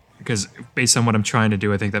because based on what I'm trying to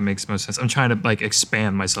do, I think that makes most sense. I'm trying to like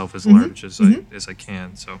expand myself as large as I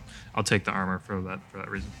can, so I'll take the armor for that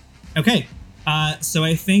reason. Okay, so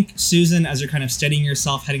I think Susan, as you're kind of steadying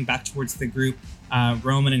yourself, heading back towards the group,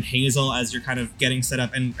 Roman and Hazel, as you're kind of getting set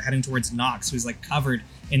up and heading towards Nox, who's like covered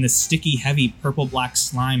in the sticky, heavy purple-black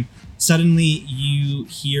slime. Suddenly, you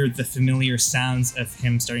hear the familiar sounds of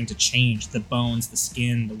him starting to change: the bones, the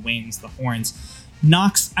skin, the wings, the horns.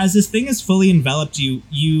 Nox, as this thing has fully enveloped you,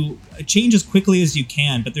 you change as quickly as you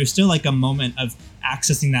can, but there's still like a moment of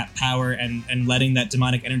accessing that power and letting that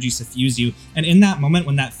demonic energy suffuse you. And in that moment,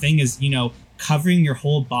 when that thing is, covering your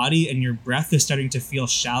whole body and your breath is starting to feel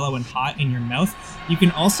shallow and hot in your mouth, you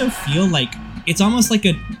can also feel like it's almost like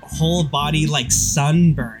a whole body like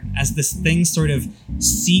sunburn as this thing sort of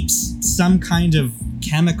seeps some kind of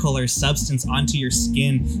chemical or substance onto your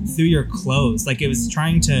skin through your clothes. Like it was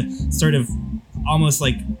trying to sort of almost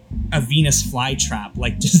like a Venus flytrap,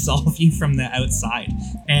 like dissolve you from the outside.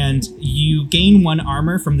 And you gain 1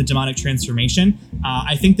 armor from the demonic transformation.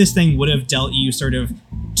 I think this thing would have dealt you sort of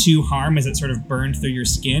 2 harm as it sort of burned through your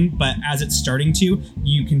skin, but as it's starting to,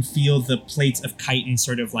 you can feel the plates of chitin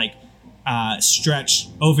sort of like stretch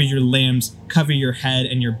over your limbs, cover your head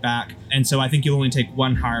and your back. And so I think you'll only take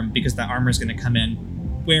 1 harm because that armor is going to come in.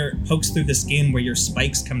 Where it pokes through the skin, where your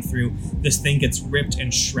spikes come through, this thing gets ripped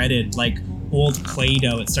and shredded like old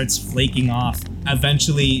Play-Doh. It starts flaking off.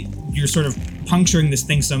 Eventually, you're sort of puncturing this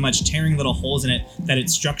thing so much, tearing little holes in it, that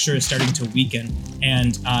its structure is starting to weaken.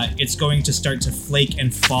 And it's going to start to flake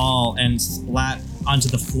and fall and splat onto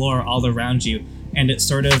the floor all around you. And it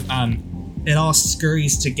sort of, it all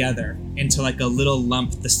scurries together into like a little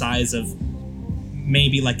lump the size of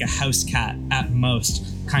maybe like a house cat at most.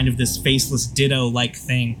 Kind of this faceless ditto-like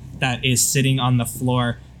thing that is sitting on the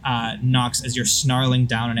floor, Nox, as you're snarling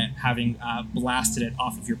down on it, having blasted it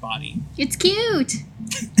off of your body. It's cute.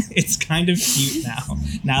 It's kind of cute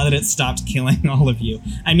now that it stopped killing all of you.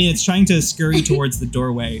 I mean, it's trying to scurry towards the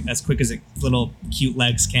doorway as quick as its little cute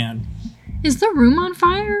legs can. Is the room on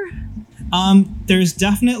fire? There's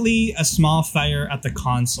definitely a small fire at the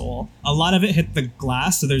console. A lot of it hit the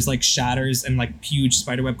glass, so there's like shatters and like huge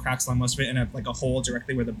spiderweb cracks on most of it, and like a hole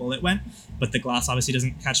directly where the bullet went. But the glass obviously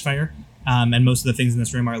doesn't catch fire. And most of the things in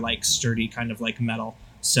this room are like sturdy, kind of like metal.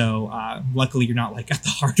 So luckily you're not like at the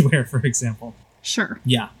hardware, for example. Sure.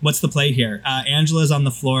 Yeah. What's the play here? Angela's on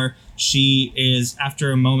the floor. She is,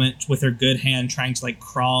 after a moment, with her good hand, trying to like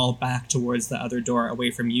crawl back towards the other door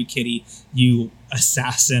away from you, Kitty, you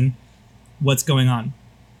assassin. What's going on?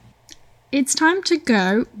 It's time to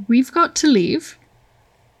go. We've got to leave.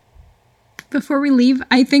 Before we leave,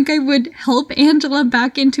 I think I would help Angela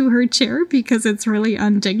back into her chair because it's really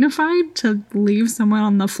undignified to leave someone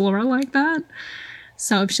on the floor like that.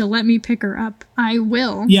 So if she'll let me pick her up, I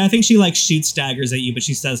will. Yeah, I think she like shoots daggers at you, but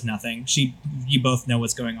she says nothing. You both know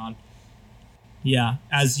what's going on. Yeah,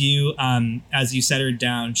 as you set her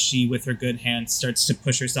down, she, with her good hand, starts to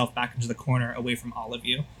push herself back into the corner away from all of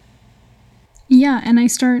you. Yeah, and I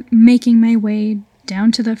start making my way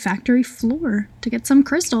down to the factory floor to get some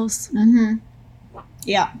crystals. Mm-hmm.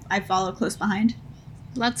 Yeah, I follow close behind.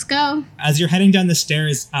 Let's go. As you're heading down the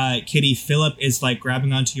stairs, Kitty, Philip is like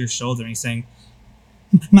grabbing onto your shoulder and he's saying,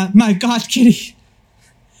 My God, Kitty,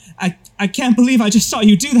 I can't believe I just saw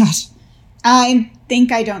you do that. I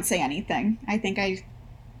think I don't say anything. I think I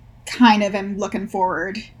kind of am looking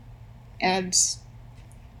forward and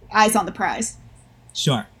eyes on the prize.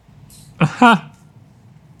 Sure.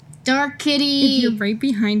 Dark Kitty. If you're right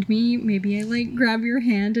behind me, maybe I like grab your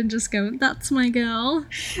hand and just go, "That's my girl."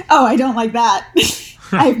 Oh, I don't like that.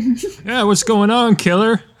 Yeah, what's going on,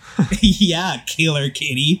 killer? Yeah, Killer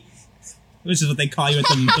Kitty. Which is what they call you at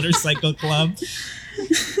the motorcycle club.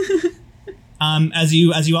 As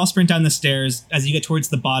you all sprint down the stairs, as you get towards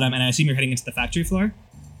the bottom, and I assume you're heading into the factory floor,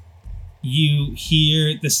 you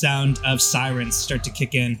hear the sound of sirens start to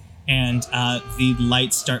kick in, and the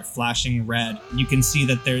lights start flashing red. You can see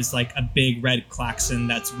that there's like a big red klaxon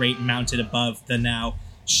that's right mounted above the now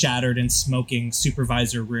shattered and smoking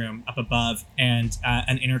supervisor room up above, and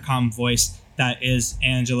an intercom voice that is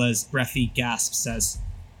Angela's breathy gasp says,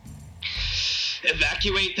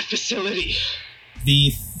 "Evacuate the facility."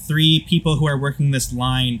 The 3 people who are working this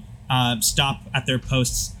line stop at their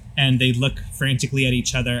posts, and they look frantically at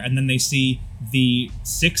each other, and then they see the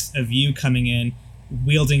 6 of you coming in,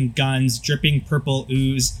 wielding guns, dripping purple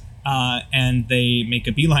ooze, and they make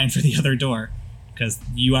a beeline for the other door, because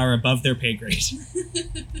you are above their pay grade.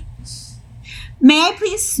 May I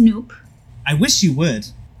please snoop? I wish you would.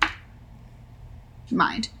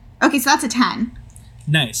 Mind. Okay, so that's a 10.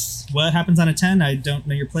 Nice. What happens on a 10? I don't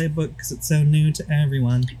know your playbook because it's so new to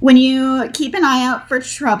everyone. When you keep an eye out for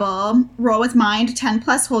trouble, roll with mind, 10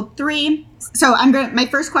 plus, hold 3. So my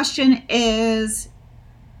first question is,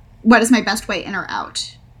 what is my best way in or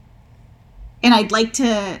out? And I'd like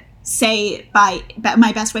to say by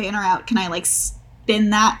my best way in or out, can I like spin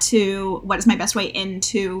that to what is my best way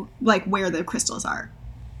into like where the crystals are?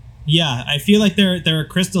 Yeah, I feel like there are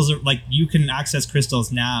crystals, like you can access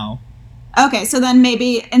crystals now. Okay, so then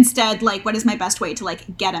maybe instead, like, what is my best way to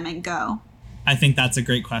like get them and go? I think that's a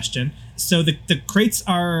great question. So the crates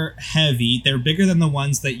are heavy. They're bigger than the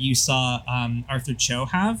ones that you saw Arthur Cho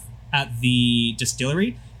have at the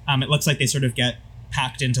distillery. It looks like they sort of get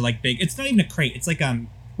packed into like big. It's not even a crate. It's like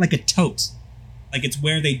a tote. Like it's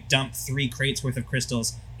where they dump 3 crates worth of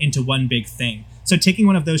crystals into one big thing. So taking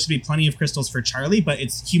one of those should be plenty of crystals for Charlie, but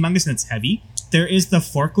it's humongous and it's heavy. There is the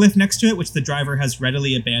forklift next to it, which the driver has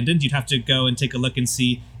readily abandoned. You'd have to go and take a look and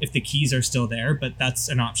see if the keys are still there, but that's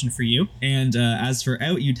an option for you. And as for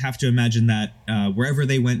out, you'd have to imagine that wherever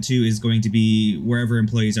they went to is going to be wherever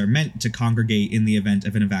employees are meant to congregate in the event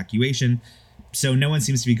of an evacuation. So no one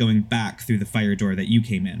seems to be going back through the fire door that you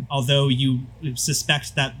came in. Although you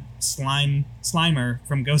suspect that Slimer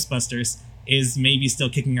from Ghostbusters is maybe still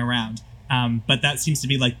kicking around. But that seems to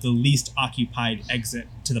be like the least occupied exit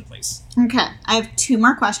to the place. Okay, I have 2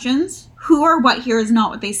 more questions. Who or what here is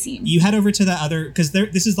not what they seem? You head over to the other, because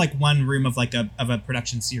this is like one room of like a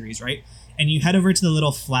production series, right? And you head over to the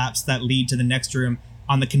little flaps that lead to the next room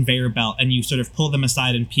on the conveyor belt, and you sort of pull them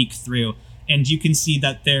aside and peek through. And you can see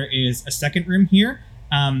that there is a second room here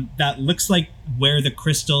that looks like where the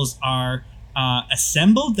crystals are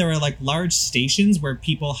assembled. There are like large stations where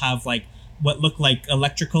people have like what look like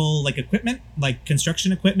electrical like equipment, like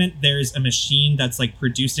construction equipment. There's a machine that's like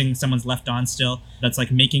producing, someone's left on still, that's like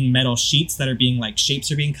making metal sheets that are being like,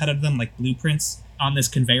 shapes are being cut out of them, like blueprints on this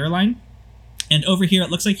conveyor line. And over here, it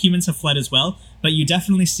looks like humans have fled as well, but you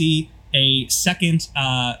definitely see a second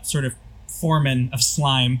sort of foreman of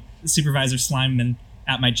slime, supervisor slimeman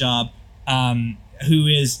at my job, who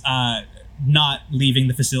is not leaving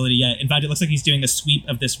the facility yet. In fact, it looks like he's doing a sweep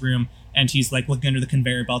of this room, and he's like looking under the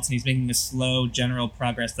conveyor belts, and he's making a slow general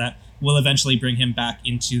progress that will eventually bring him back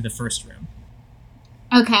into the first room.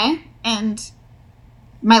 Okay, and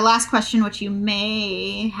my last question, which you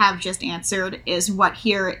may have just answered, is what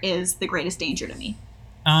here is the greatest danger to me?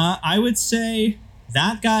 I would say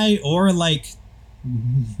that guy, or like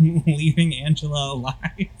leaving Angela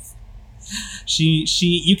alive.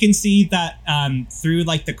 You can see that through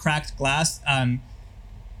like the cracked glass,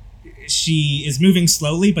 she is moving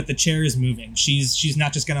slowly, but the chair is moving. She's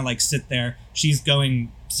not just gonna like sit there. She's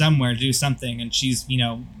going somewhere to do something, and she's, you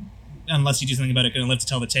know, unless you do something about it, gonna live to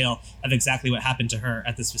tell the tale of exactly what happened to her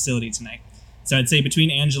at this facility tonight. So I'd say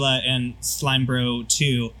between Angela and Slime Bro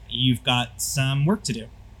 2, you've got some work to do.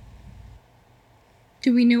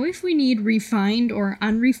 Do we know if we need refined or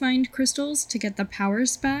unrefined crystals to get the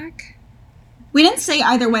powers back? We didn't say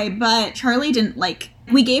either way, but Charlie didn't like...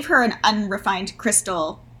 We gave her an unrefined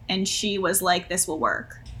crystal, and she was like, this will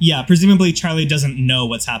work. Yeah, presumably Charlie doesn't know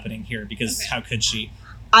what's happening here, because how could she?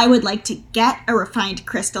 I would like to get a refined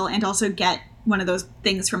crystal and also get one of those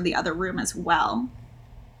things from the other room as well.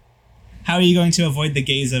 How are you going to avoid the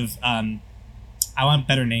gaze of, I want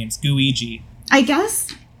better names, Gooigi? I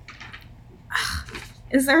guess...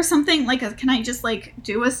 Is there something like can I just like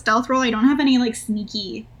do a stealth roll? I don't have any like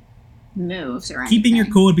sneaky moves or anything. Keeping your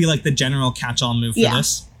cool would be like the general catch-all move for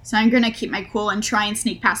this. So I'm gonna keep my cool and try and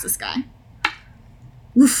sneak past this guy.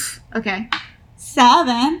 Oof. Okay.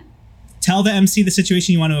 7. Tell the MC the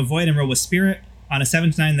situation you want to avoid and roll with spirit. On a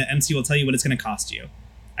 7 to 9, the MC will tell you what it's going to cost you.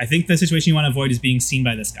 I think the situation you want to avoid is being seen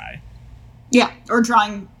by this guy. Yeah, or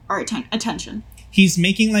drawing our attention. He's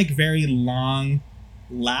making like very long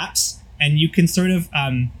laps, and you can sort of,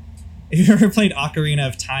 if you've ever played Ocarina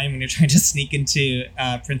of Time when you're trying to sneak into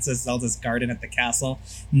Princess Zelda's garden at the castle,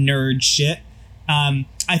 nerd shit.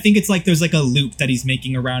 I think it's like there's like a loop that he's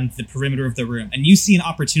making around the perimeter of the room, and you see an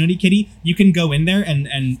opportunity, Kitty. You can go in there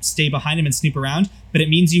and stay behind him and snoop around, but it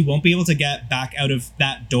means you won't be able to get back out of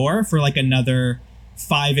that door for like another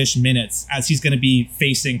 5-ish minutes, as he's going to be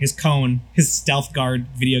facing his cone, his stealth guard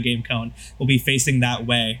video game cone will be facing that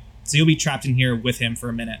way. So you'll be trapped in here with him for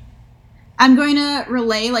a minute. I'm going to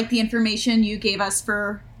relay like the information you gave us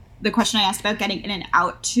for the question I asked about getting in and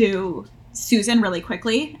out to Susan really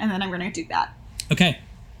quickly, and then I'm going to do that. Okay.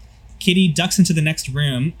 Kitty ducks into the next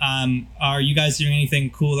room. Are you guys doing anything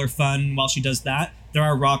cool or fun while she does that? There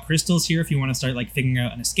are raw crystals here if you want to start like figuring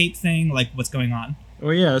out an escape thing, like what's going on. Oh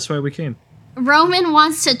yeah, that's why we came. Roman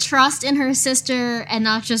wants to trust in her sister and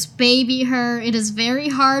not just baby her. It is very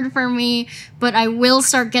hard for me, but I will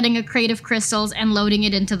start getting a crate of crystals and loading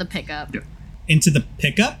it into the pickup. Into the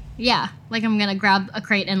pickup? Yeah, like I'm gonna grab a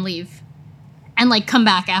crate and leave. And like come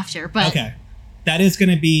back after, but... Okay. That is going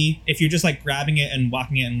to be, if you're just like grabbing it and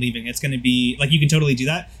walking it and leaving, it's going to be, like you can totally do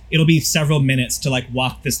that. It'll be several minutes to like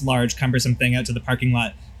walk this large cumbersome thing out to the parking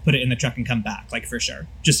lot, put it in the truck and come back, like for sure.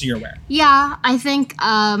 Just so you're aware. Yeah, I think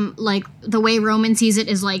like the way Roman sees it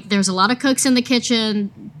is like there's a lot of cooks in the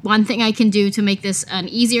kitchen. One thing I can do to make this an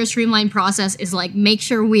easier streamlined process is like make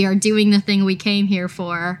sure we are doing the thing we came here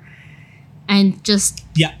for. And just,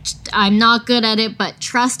 yeah, I'm not good at it, but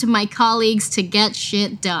trust my colleagues to get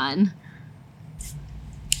shit done.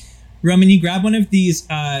 Roman, you grab one of these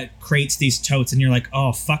crates, these totes, and you're like,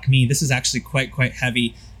 oh, fuck me. This is actually quite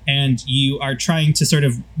heavy. And you are trying to sort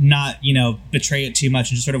of not, betray it too much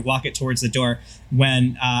and just sort of walk it towards the door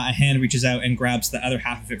when a hand reaches out and grabs the other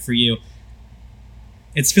half of it for you.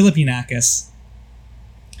 It's Philippinakis,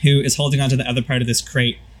 who is holding onto the other part of this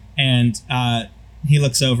crate. And he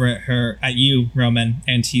looks over at you, Roman,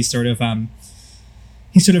 and he's sort of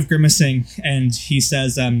grimacing, and he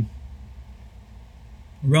says,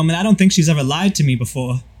 Roman, I don't think she's ever lied to me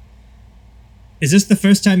before. Is this the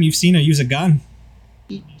first time you've seen her use a gun?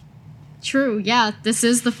 True, yeah. This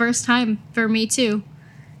is the first time for me, too.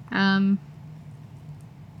 I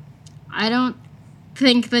don't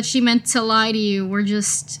think that she meant to lie to you.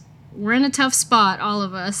 We're in a tough spot, all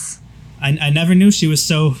of us. I never knew she was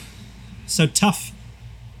so tough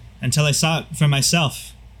until I saw it for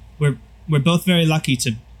myself. We're both very lucky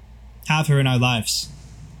to have her in our lives.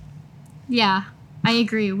 Yeah. I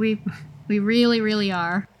agree. We really, really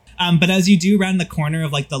are. But as you do round the corner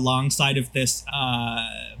of like the long side of this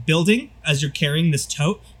building, as you're carrying this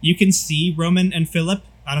tote, you can see Roman and Philip.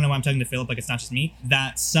 I don't know why I'm talking to Philip, like it's not just me.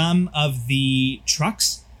 That some of the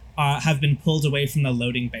trucks have been pulled away from the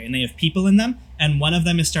loading bay, and they have people in them. And one of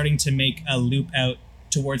them is starting to make a loop out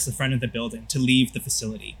towards the front of the building to leave the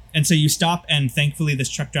facility. And so you stop, and thankfully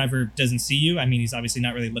this truck driver doesn't see you. I mean, he's obviously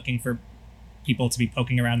not really looking for people to be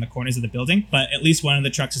poking around the corners of the building, but at least one of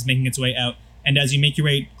the trucks is making its way out. And as you make your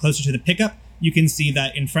way closer to the pickup, you can see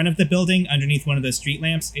that in front of the building, underneath one of the street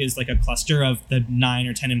lamps, is like a cluster of the 9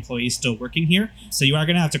 or 10 employees still working here. So you are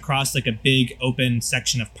going to have to cross like a big open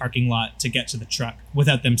section of parking lot to get to the truck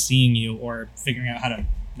without them seeing you or figuring out how to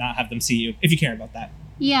not have them see you, if you care about that.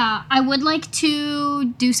 Yeah, I would like to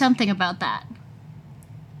do something about that.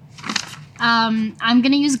 I'm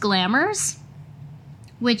going to use Glamours.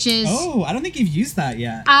 Which is... Oh, I don't think you've used that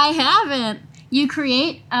yet. I haven't. You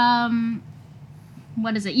create,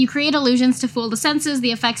 what is it? You create illusions to fool the senses.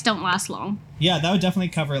 The effects don't last long. Yeah, that would definitely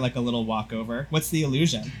cover like a little walkover. What's the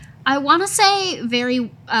illusion? I want to say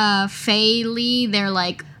very Fey-ly. They're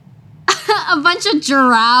like... a bunch of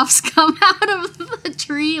giraffes come out of the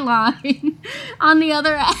tree line on the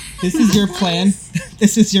other end. This is your plan?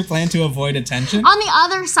 This is your plan to avoid attention? On the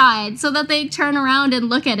other side, so that they turn around and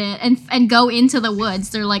look at it and go into the woods.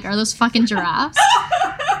 They're like, are those fucking giraffes?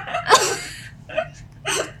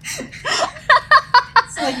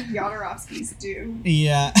 It's like Jodorowsky's do.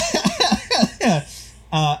 Yeah.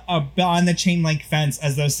 On the chain link fence,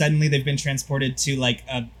 as though suddenly they've been transported to like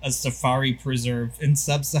a safari preserve in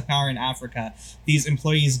sub-Saharan Africa. These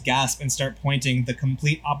employees gasp and start pointing the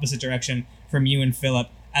complete opposite direction from you and Philip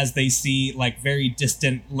as they see like very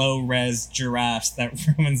distant low-res giraffes that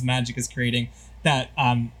Roman's magic is creating that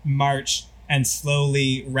march and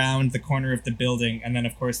slowly round the corner of the building, and then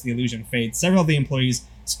of course the illusion fades. Several of the employees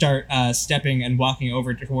start stepping and walking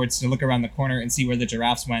over towards to look around the corner and see where the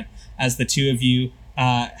giraffes went, as the two of you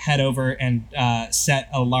head over and set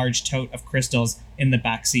a large tote of crystals in the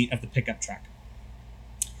back seat of the pickup truck.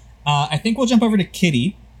 I think we'll jump over to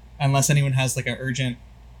Kitty, unless anyone has like an urgent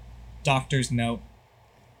doctor's note.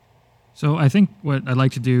 So I think what I'd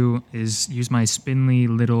like to do is use my spindly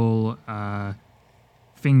little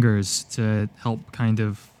fingers to help kind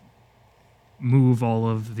of move all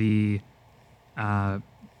of the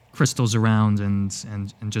crystals around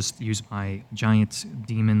and just use my giant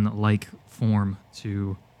demon-like form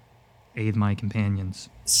to aid my companions.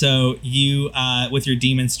 So you, with your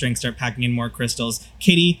demon strength, start packing in more crystals.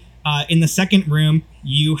 Kitty, in the second room,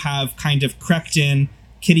 you have kind of crept in.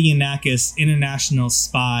 Kitty Yanakis, international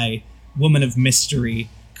spy, woman of mystery,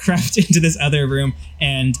 crept into this other room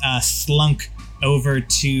and slunk over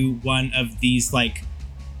to one of these, like,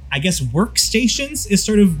 I guess workstations is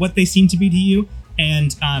sort of what they seem to be to you.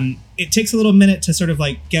 And it takes a little minute to sort of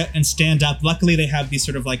like get and stand up. Luckily, they have these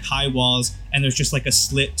sort of like high walls, and there's just like a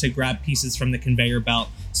slit to grab pieces from the conveyor belt.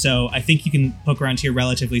 So I think you can poke around here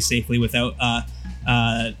relatively safely without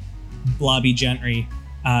Blobby Gentry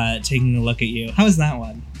taking a look at you. How is that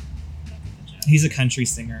one? He's a country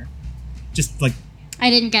singer. Just like... I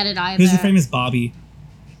didn't get it either. Who's the famous Bobby?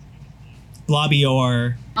 Blobby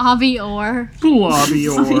Orr. Bobby Orr. Blobby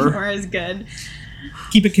Or is good.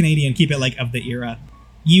 Keep it Canadian, keep it like of the era.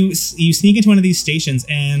 You sneak into one of these stations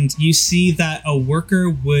and you see that a worker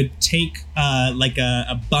would take like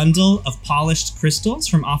a bundle of polished crystals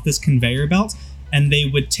from off this conveyor belt, and they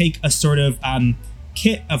would take a sort of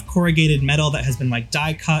kit of corrugated metal that has been like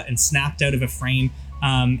die cut and snapped out of a frame,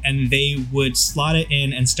 and they would slot it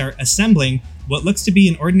in and start assembling what looks to be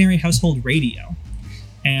an ordinary household radio.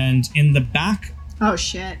 And in the back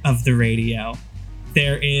of the radio,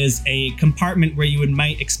 there is a compartment where you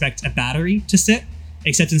might expect a battery to sit,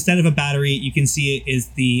 except instead of a battery, you can see it is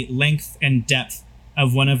the length and depth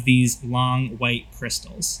of one of these long white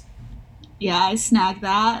crystals. Yeah, I snagged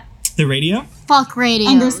that. The radio? Fuck radios.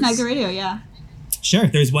 I'm gonna snag the radio, yeah. Sure,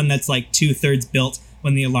 there's one that's like 2/3 built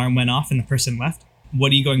when the alarm went off and the person left.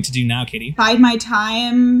 What are you going to do now, Kitty? Bide my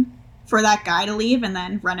time for that guy to leave and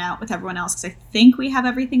then run out with everyone else, because I think we have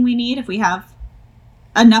everything we need. If we have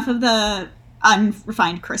enough of the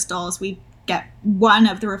unrefined crystals, we get one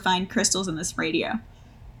of the refined crystals in this radio.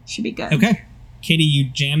 Should be good. Okay. Kitty, you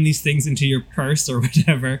jam these things into your purse or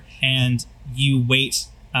whatever, and you wait.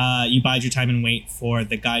 You bide your time and wait for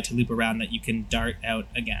the guy to loop around that you can dart out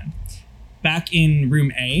again. Back in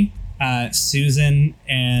room A, Susan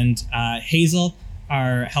and Hazel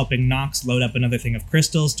are helping Knox load up another thing of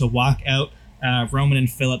crystals to walk out. Roman and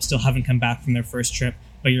Philip still haven't come back from their first trip,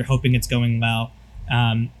 but you're hoping it's going well.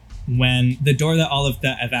 When the door that all of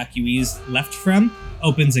the evacuees left from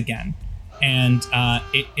opens again. And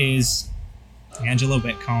it is Angela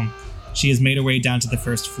Whitcomb. She has made her way down to the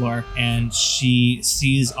first floor, and she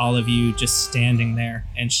sees all of you just standing there,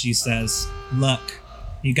 and she says, "Look,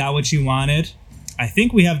 you got what you wanted? I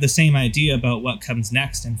think we have the same idea about what comes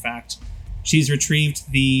next, in fact." She's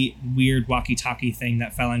retrieved the weird walkie-talkie thing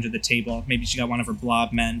that fell under the table. Maybe she got one of her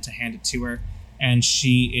blob men to hand it to her. And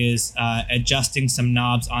she is adjusting some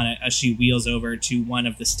knobs on it as she wheels over to one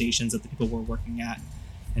of the stations that the people were working at.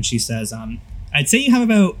 And she says, I'd say you have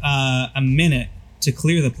about a minute to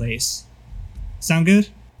clear the place. Sound good?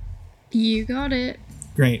 You got it.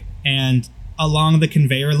 Great. And along the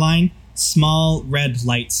conveyor line, small red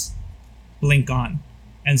lights blink on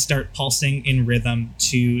and start pulsing in rhythm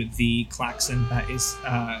to the klaxon that is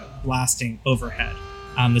blasting overhead.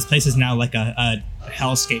 This place is now like a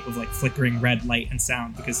hellscape of like flickering red light and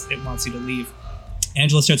sound because it wants you to leave.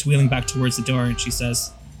 Angela starts wheeling back towards the door and she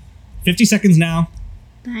says, 50 seconds now.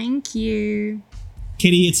 Thank you.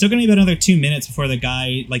 Kitty, it's still going to be about another 2 minutes before the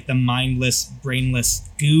guy, like the mindless, brainless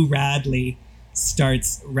Goo Radley,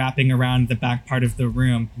 starts wrapping around the back part of the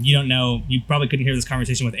room. You don't know, you probably couldn't hear this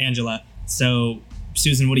conversation with Angela. So,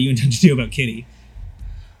 Susan, what do you intend to do about Kitty?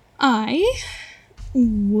 I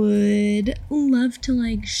would love to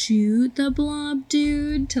like shoot the blob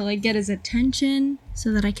dude to like get his attention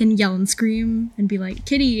so that I can yell and scream and be like,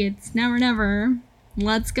 Kitty, it's now or never.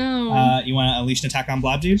 Let's go. You want to unleash an attack on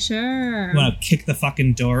Blob Dude? Sure. You want to kick the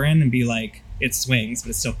fucking door in and be like, it swings,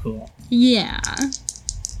 but it's still cool. Yeah.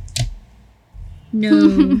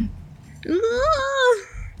 No.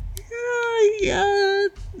 Yeah.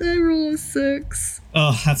 I roll a 6.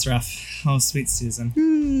 Oh, that's rough. Oh, sweet Susan.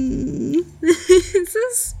 This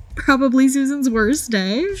is probably Susan's worst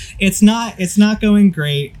day. It's not going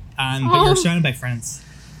great, but you're surrounded by friends.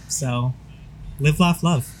 So, Live, laugh,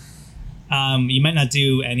 love. You might not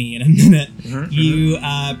do any in a minute. You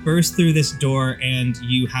burst through this door and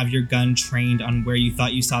you have your gun trained on where you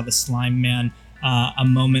thought you saw the slime man a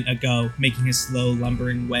moment ago, making his slow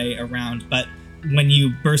lumbering way around. But when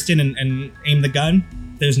you burst in and aim the gun,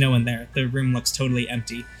 there's no one there. The room looks totally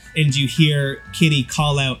empty. And you hear Kitty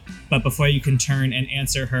call out, but before you can turn and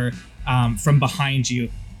answer her, from behind you,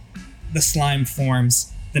 the slime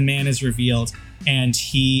forms, the man is revealed, and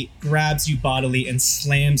he grabs you bodily and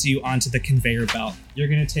slams you onto the conveyor belt. You're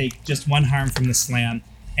going to take just 1 harm from the slam,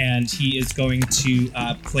 and he is going to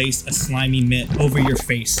place a slimy mitt over your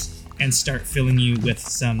face and start filling you with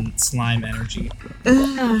some slime energy.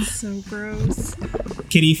 That's so gross.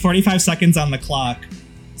 Kitty, 45 seconds on the clock.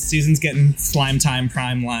 Susan's getting Slime Time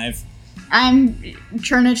Prime live. I'm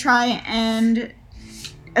trying to try and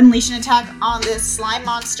unleash an attack on this slime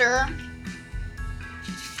monster.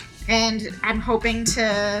 And I'm hoping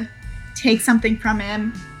to take something from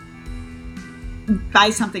him. By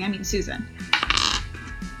something, I mean Susan.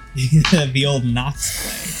 The old Nox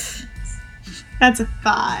play. That's a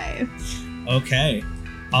 5. Okay.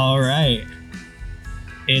 All right.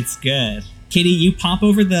 It's good. Kitty, you pop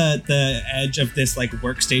over the edge of this like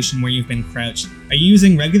workstation where you've been crouched. Are you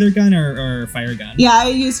using regular gun or fire gun? Yeah, I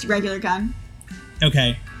used regular gun.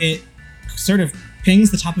 Okay. It sort of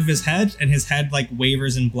pings the top of his head, and his head like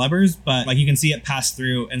wavers and blubbers, but like you can see it pass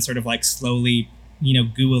through and sort of like slowly,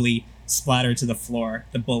 gooily splatter to the floor,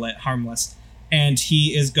 the bullet, harmless. And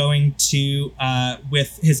he is going to,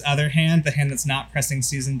 with his other hand, the hand that's not pressing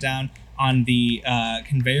Susan down on the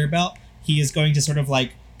conveyor belt, he is going to sort of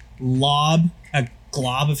like lob a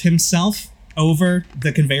glob of himself over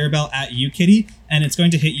the conveyor belt at you, Kitty, and it's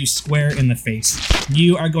going to hit you square in the face.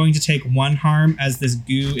 You are going to take 1 harm as this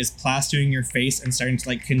goo is plastering your face and starting to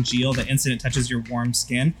like congeal the instant it touches your warm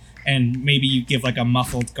skin, and maybe you give like a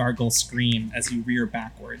muffled gargle scream as you rear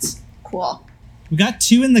backwards. Cool. We got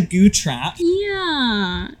 2 in the goo trap.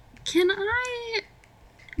 Yeah. Can I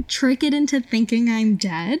trick it into thinking I'm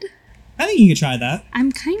dead? I think you could try that.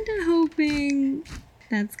 I'm kind of hoping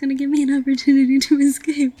that's going to give me an opportunity to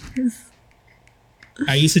escape this.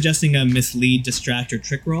 Are you suggesting a mislead, distract, or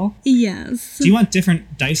trick roll? Yes. Do you want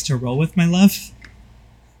different dice to roll with, my love?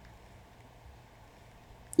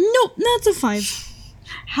 Nope, that's a 5.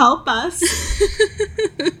 Help us.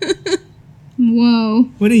 Whoa.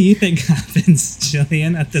 What do you think happens,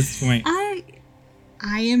 Jillian, at this point?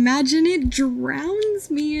 I imagine it drowns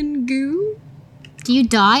me in goo. Do you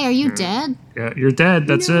die? Are you dead? Yeah, you're dead.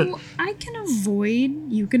 That's it.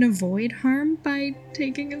 You can avoid harm by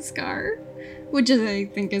taking a scar, which is, I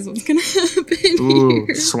think, is what's gonna happen Ooh,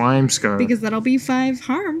 here. slime scar. Because that'll be 5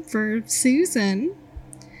 harm for Susan,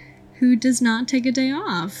 who does not take a day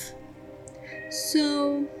off.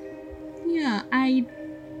 So, yeah, I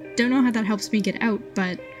don't know how that helps me get out,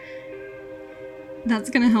 but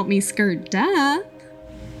that's gonna help me skirt death.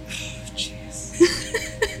 Jeez.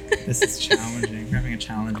 This is challenging. We're having a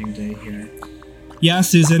challenging day here. Yeah,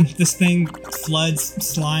 Susan, this thing floods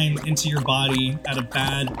slime into your body at a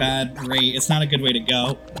bad rate. It's not a good way to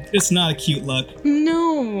go. It's not a cute look.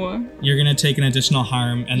 No. You're gonna take an additional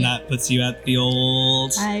harm, and that puts you at the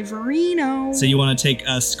old... Ivorino. So you want to take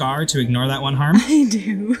a scar to ignore that 1 harm? I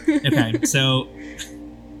do. Okay, so...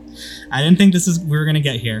 I didn't think we were gonna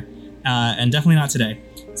get here. And definitely not today.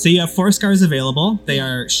 So you have 4 scars available. They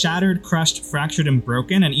are shattered, crushed, fractured, and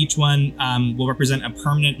broken, and each one will represent a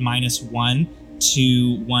permanent -1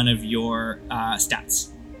 to one of your stats.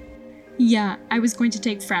 Yeah, I was going to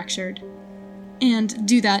take fractured and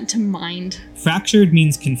do that to mind. Fractured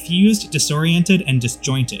means confused, disoriented, and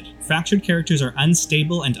disjointed. Fractured characters are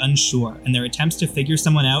unstable and unsure, and their attempts to figure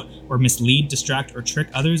someone out or mislead, distract, or trick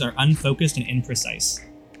others are unfocused and imprecise.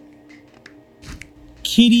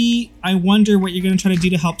 Kitty, I wonder what you're going to try to do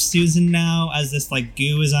to help Susan now as this like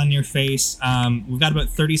goo is on your face. We've got about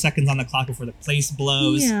 30 seconds on the clock before the place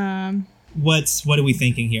blows. Yeah. What are we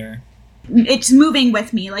thinking here? It's moving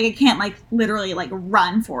with me. Like, I can't, like, literally, like,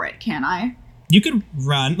 run for it, can I? You could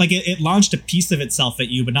run. Like, it launched a piece of itself at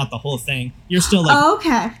you, but not the whole thing. You're still like... Oh,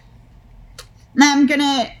 okay. I'm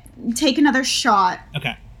gonna take another shot.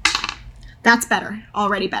 Okay. That's better.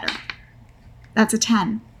 Already better. That's a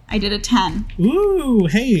 10. I did a 10. Ooh,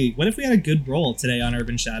 hey, what if we had a good roll today on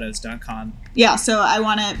urbanshadows.com? Yeah, so I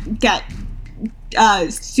want to get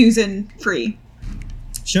Susan free.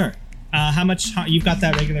 Sure. How much... You've got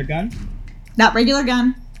that regular gun? That regular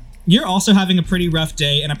gun. You're also having a pretty rough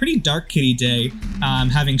day and a pretty dark Kitty day,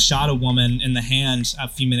 having shot a woman in the hand a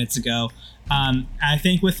few minutes ago. I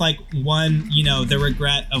think with like one, the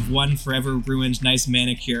regret of one forever ruined nice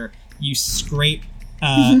manicure, you scrape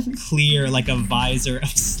clear like a visor of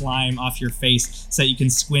slime off your face so that you can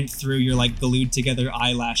squint through your like glued together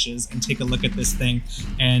eyelashes and take a look at this thing.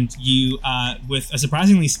 And you, with a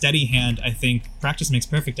surprisingly steady hand, I think practice makes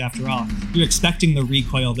perfect after all, you're expecting the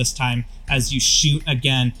recoil this time as you shoot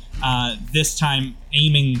again, this time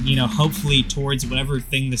aiming, hopefully towards whatever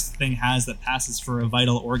thing this thing has that passes for a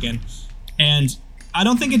vital organ. And I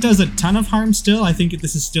don't think it does a ton of harm still. I think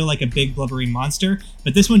this is still like a big blubbery monster,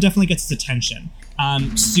 but this one definitely gets its attention.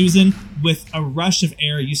 Susan, with a rush of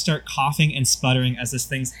air, you start coughing and sputtering as this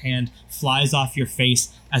thing's hand flies off your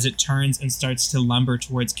face as it turns and starts to lumber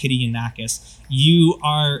towards Kitty and Nakis. You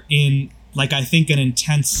are in, like, I think an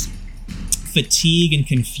intense fatigue and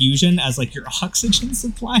confusion as, like, your oxygen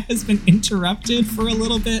supply has been interrupted for a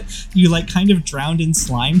little bit. You, like, kind of drowned in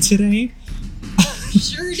slime today.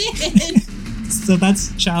 Sure did. So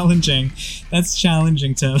that's challenging. That's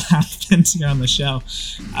challenging to have happened here on the show.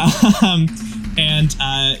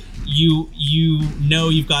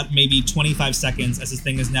 You've got maybe 25 seconds as this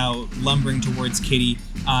thing is now lumbering towards Kitty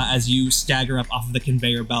as you stagger up off of the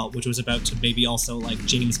conveyor belt, which was about to maybe also, like,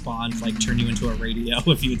 James Bond, like, turn you into a radio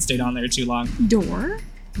if you had stayed on there too long. Door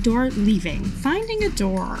leaving. Finding a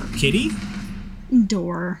door. Kitty?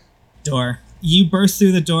 Door. You burst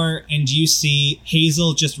through the door and you see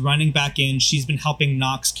Hazel just running back in. She's been helping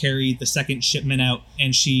Knox carry the second shipment out,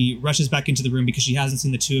 and she rushes back into the room because she hasn't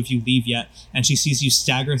seen the two of you leave yet. And she sees you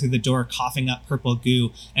stagger through the door, coughing up purple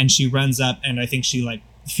goo, and she runs up and I think she, like,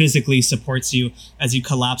 physically supports you as you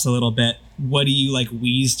collapse a little bit. What do you, like,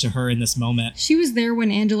 wheeze to her in this moment? She was there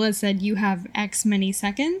when Angela said you have X many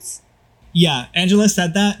seconds? Yeah, Angela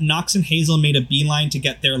said that. Knox and Hazel made a beeline to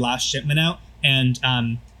get their last shipment out, and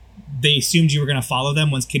they assumed you were going to follow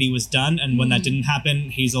them once Kitty was done, and when that didn't happen,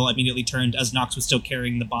 Hazel immediately turned as Knox was still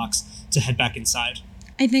carrying the box to head back inside.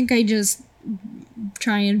 I think I just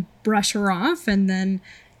try and brush her off and then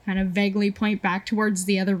kind of vaguely point back towards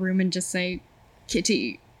the other room and just say,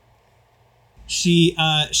 Kitty. She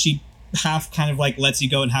half kind of like lets you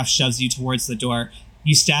go and half shoves you towards the door.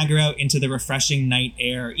 You stagger out into the refreshing night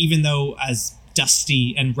air, even though as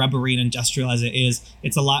dusty and rubbery and industrial as it is,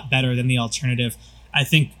 it's a lot better than the alternative. I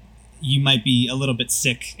think you might be a little bit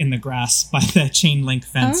sick in the grass by the chain link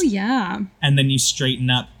fence. Oh, yeah. And then you straighten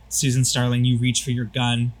up. Susan Starling, you reach for your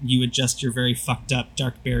gun, you adjust your very fucked up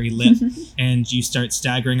dark berry lip, and you start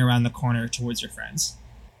staggering around the corner towards your friends.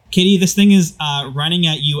 Kitty, this thing is running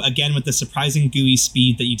at you again with the surprising gooey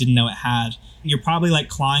speed that you didn't know it had. You're probably, like,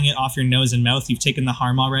 clawing it off your nose and mouth. You've taken the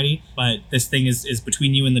harm already, but this thing is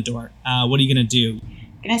between you and the door. What are you going to do?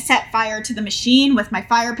 I'm going to set fire to the machine with my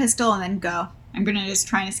fire pistol and then go. I'm going to just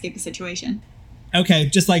try and escape the situation. Okay,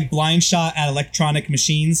 just like blind shot at electronic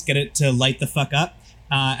machines, get it to light the fuck up,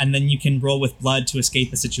 and then you can roll with blood to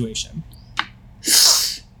escape the situation.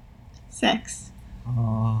 6.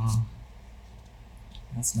 Oh,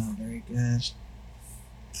 that's not very good.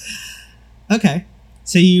 Okay,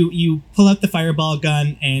 so you pull out the fireball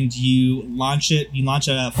gun and you launch it. You launch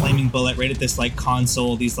a flaming bullet right at this, like,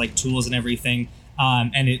 console, these, like, tools and everything.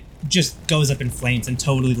 And it just goes up in flames and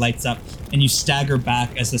totally lights up. And you stagger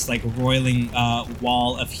back as this, like, roiling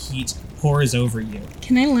wall of heat pours over you.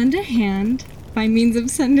 Can I lend a hand by means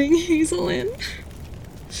of sending Hazel in?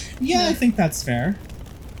 Yeah, I think that's fair.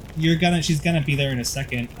 She's gonna be there in a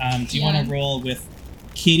second. Do you want to roll with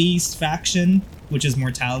Kitty's faction, which is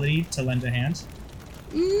mortality, to lend a hand?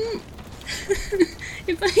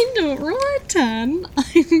 If I don't roll a 10,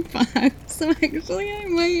 I'm fucked. So actually, I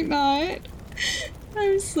might not.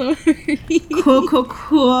 I'm sorry.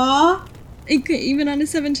 Cool. Even on a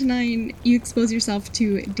 7 to 9, you expose yourself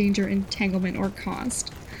to danger, entanglement, or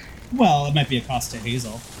cost. Well, it might be a cost to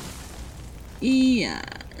Hazel. Yeah.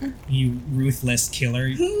 You ruthless killer.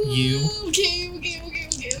 You. Okay.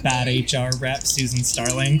 Bad HR rep, Susan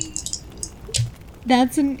Starling.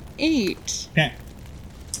 That's an 8. Okay.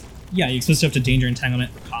 Yeah, you expose yourself to danger,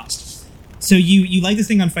 entanglement, or cost. So you light this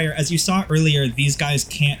thing on fire. As you saw earlier, these guys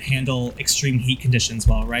can't handle extreme heat conditions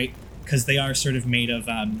well, right? Because they are sort of made of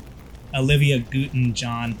Olivia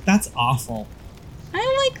Newton-John. That's awful.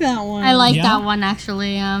 I like that one. I like Yeah? that one,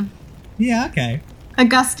 actually. Yeah, okay.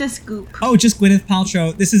 Augustus Goop. Oh, just Gwyneth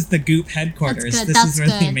Paltrow. This is the Goop headquarters. That's good, This that's is where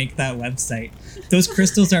they good. make that website. Those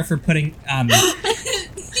crystals are for putting...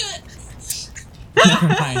 Never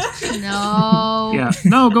mind. No. Yeah.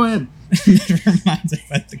 No, go ahead. Never mind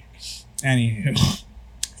about the... Anywho.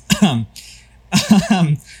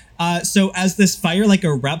 So as this fire, like,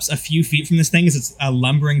 erupts a few feet from this thing as it's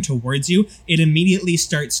lumbering towards you, it immediately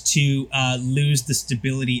starts to lose the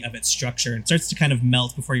stability of its structure and starts to kind of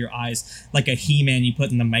melt before your eyes, like a He-Man you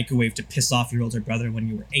put in the microwave to piss off your older brother when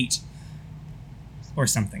you were 8. Or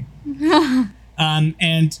something.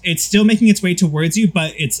 And it's still making its way towards you,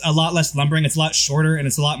 but it's a lot less lumbering. It's a lot shorter, and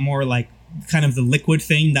it's a lot more like kind of the liquid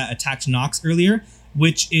thing that attacked Nox earlier,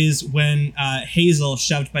 which is when Hazel,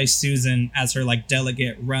 shoved by Susan as her like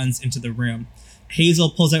delegate, runs into the room. Hazel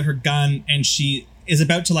pulls out her gun, and she is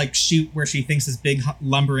about to like shoot where she thinks this big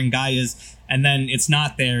lumbering guy is, and then it's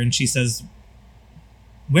not there, and she says,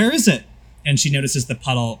 "Where is it?" And she notices the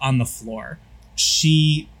puddle on the floor.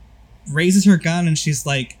 She raises her gun, and she's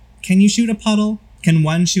like, "Can you shoot a puddle? Can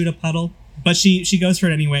one shoot a puddle?" But she goes for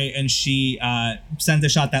it anyway, and she sends a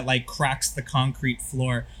shot that like cracks the concrete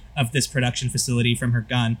floor of this production facility from her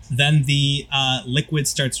gun. Then the liquid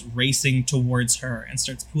starts racing towards her and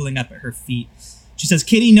starts pooling up at her feet. She says,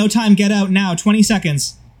 "Kitty, no time, get out now, 20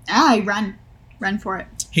 seconds. I run for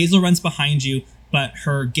it. Hazel runs behind you, but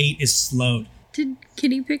her gait is slowed. Did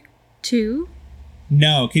Kitty pick 2?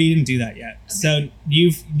 No, Kitty didn't do that yet. Okay. So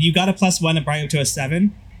you got a +1 that brought you up to a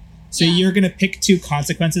 7. So you're going to pick 2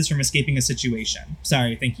 consequences from escaping a situation.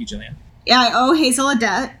 Sorry, thank you, Jillian. Yeah, I owe Hazel a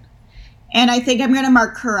debt. And I think I'm going to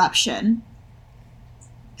mark corruption.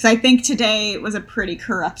 Because I think today was a pretty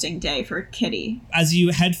corrupting day for Kitty. As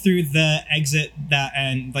you head through the exit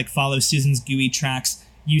and like follow Susan's gooey tracks,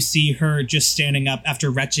 you see her just standing up after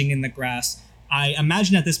retching in the grass. I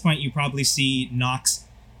imagine at this point you probably see Nox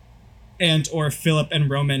and or Philip and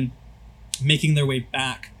Roman making their way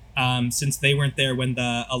back, since they weren't there when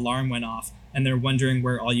the alarm went off, and they're wondering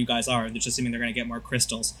where all you guys are. They're just assuming they're going to get more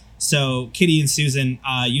crystals. So Kitty and Susan,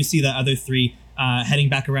 you see the other 3 heading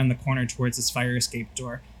back around the corner towards this fire escape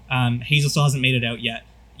door. Hazel still hasn't made it out yet.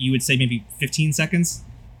 You would say maybe 15 seconds?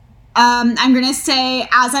 I'm going to say,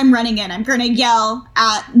 as I'm running in, I'm going to yell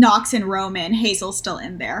at Nox and Roman, Hazel's still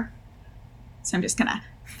in there. So I'm just going to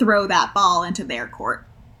throw that ball into their court.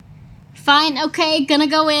 Fine, okay, gonna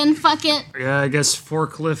go in, fuck it. Yeah, I guess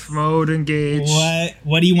forklift mode engage.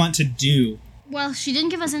 What do you want to do? Well, she didn't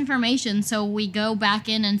give us information, so we go back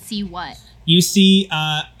in and see what. You see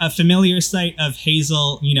a familiar sight of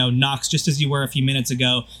Hazel, Nox, just as you were a few minutes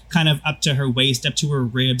ago, kind of up to her waist, up to her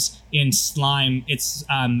ribs in slime. It's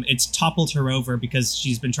toppled her over because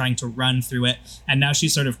she's been trying to run through it, and now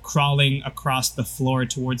she's sort of crawling across the floor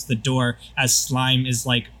towards the door as slime is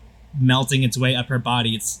like melting its way up her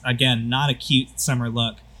body. It's, again, not a cute summer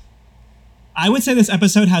look. I would say this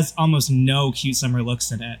episode has almost no cute summer looks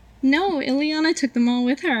in it. No, Ileana took them all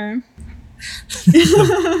with her.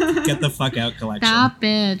 Get the fuck out collection. That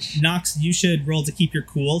bitch. Nox, you should roll to keep your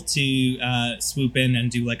cool to swoop in and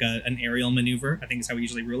do like an aerial maneuver. I think is how we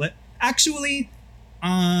usually rule it. Actually,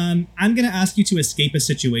 I'm going to ask you to escape a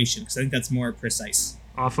situation because I think that's more precise.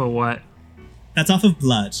 Off of what? That's off of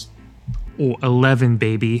blood. Oh, 11,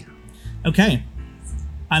 baby. Okay.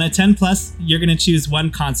 On a 10+, you're going to choose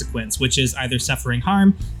one consequence, which is either suffering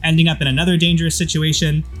harm, ending up in another dangerous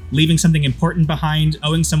situation, leaving something important behind,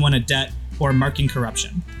 owing someone a debt, or marking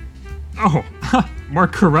corruption. Oh,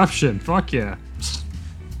 mark corruption. Fuck yeah.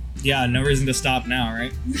 Yeah, no reason to stop now,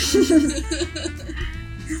 right?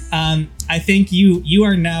 I think you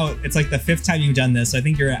are now, it's like the 5th time you've done this, so I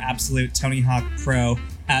think you're an absolute Tony Hawk pro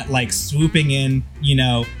at like swooping in,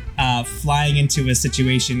 flying into a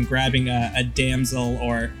situation, grabbing a damsel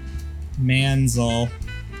or manzel.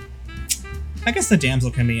 I guess the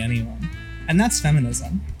damsel can be anyone. And that's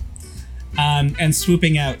feminism. And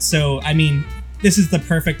swooping out. So, I mean, this is the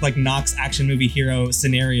perfect like Nox action movie hero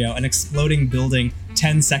scenario. An exploding building,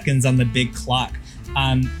 10 seconds on the big clock.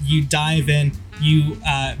 You dive in. You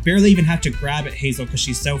barely even have to grab at Hazel because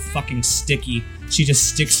she's so fucking sticky. She just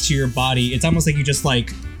sticks to your body. It's almost like you just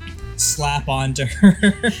like slap onto her.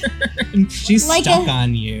 She's like stuck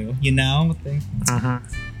on you, Uh-huh.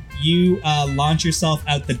 You launch yourself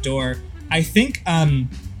out the door. I think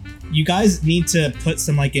you guys need to put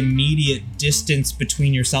some like immediate distance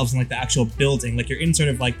between yourselves and like the actual building. Like you're in sort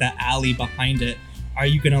of like the alley behind it. Are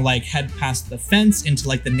you gonna like head past the fence into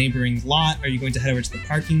like the neighboring lot? Are you going to head over to the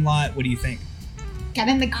parking lot? What do you think? Get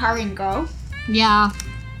in the car and go. Yeah.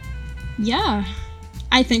 Yeah.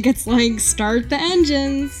 I think it's like start the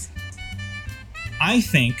engines. I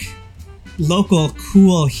think local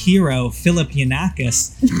cool hero Philip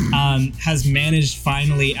Yanakis has managed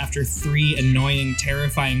finally, after 3 annoying,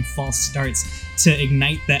 terrifying false starts, to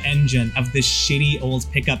ignite the engine of this shitty old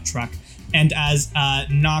pickup truck. And as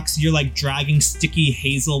Nox, you're like dragging sticky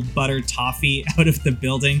hazel butter toffee out of the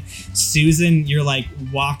building. Susan, you're like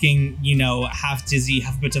walking, half dizzy,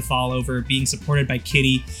 half about to fall over, being supported by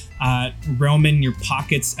Kitty. Roman, your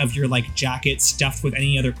pockets of your like jacket stuffed with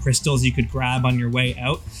any other crystals you could grab on your way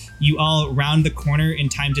out. You all round the corner in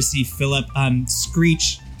time to see Philip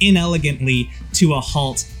screech inelegantly to a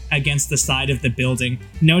halt against the side of the building.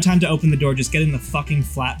 No time to open the door, just get in the fucking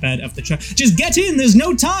flatbed of the truck. Just get in, there's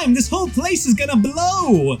no time, this whole place is gonna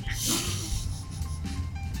blow!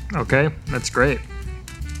 Okay, that's great.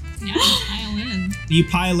 Yeah, pile in. You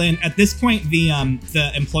pile in. At this point, the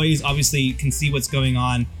employees obviously can see what's going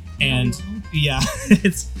on, and yeah,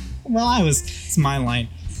 it's my line.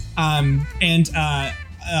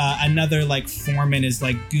 Another like foreman is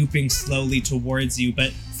like gooping slowly towards you,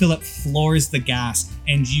 but Philip floors the gas,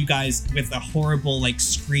 and you guys, with a horrible like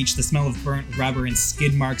screech, the smell of burnt rubber and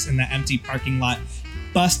skid marks in the empty parking lot,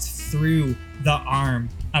 bust through the arm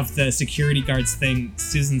of the security guard's thing.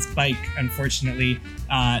 Susan's bike, unfortunately,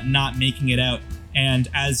 not making it out. And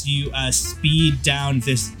as you speed down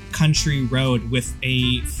this country road with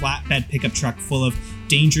a flatbed pickup truck full of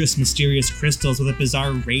dangerous, mysterious crystals with a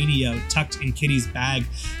bizarre radio tucked in Kitty's bag,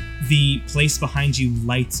 the place behind you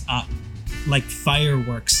lights up like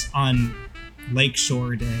fireworks on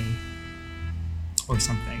Lakeshore Day or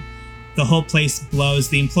something. The whole place blows.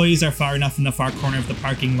 The employees are far enough in the far corner of the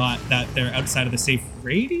parking lot that they're outside of the safe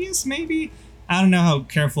radius, maybe? I don't know how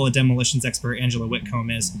careful a demolitions expert Angela Whitcomb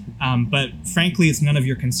is, but frankly, it's none of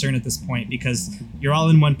your concern at this point because you're all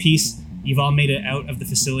in one piece, you've all made it out of the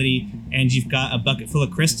facility, and you've got a bucket full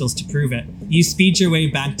of crystals to prove it. You speed your way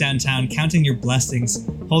back downtown, counting your blessings,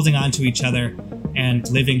 holding on to each other, and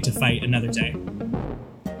living to fight another day.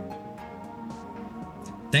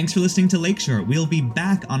 Thanks for listening to Lakeshore. We'll be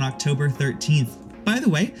back on October 13th. By the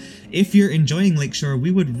way, if you're enjoying Lakeshore,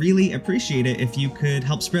 we would really appreciate it if you could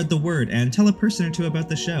help spread the word and tell a person or two about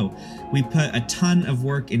the show. We put a ton of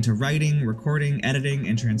work into writing, recording, editing,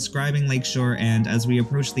 and transcribing Lakeshore, and as we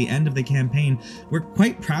approach the end of the campaign, we're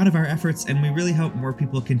quite proud of our efforts, and we really hope more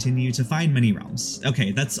people continue to find Many Realms.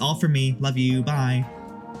 Okay, that's all for me. Love you. Bye.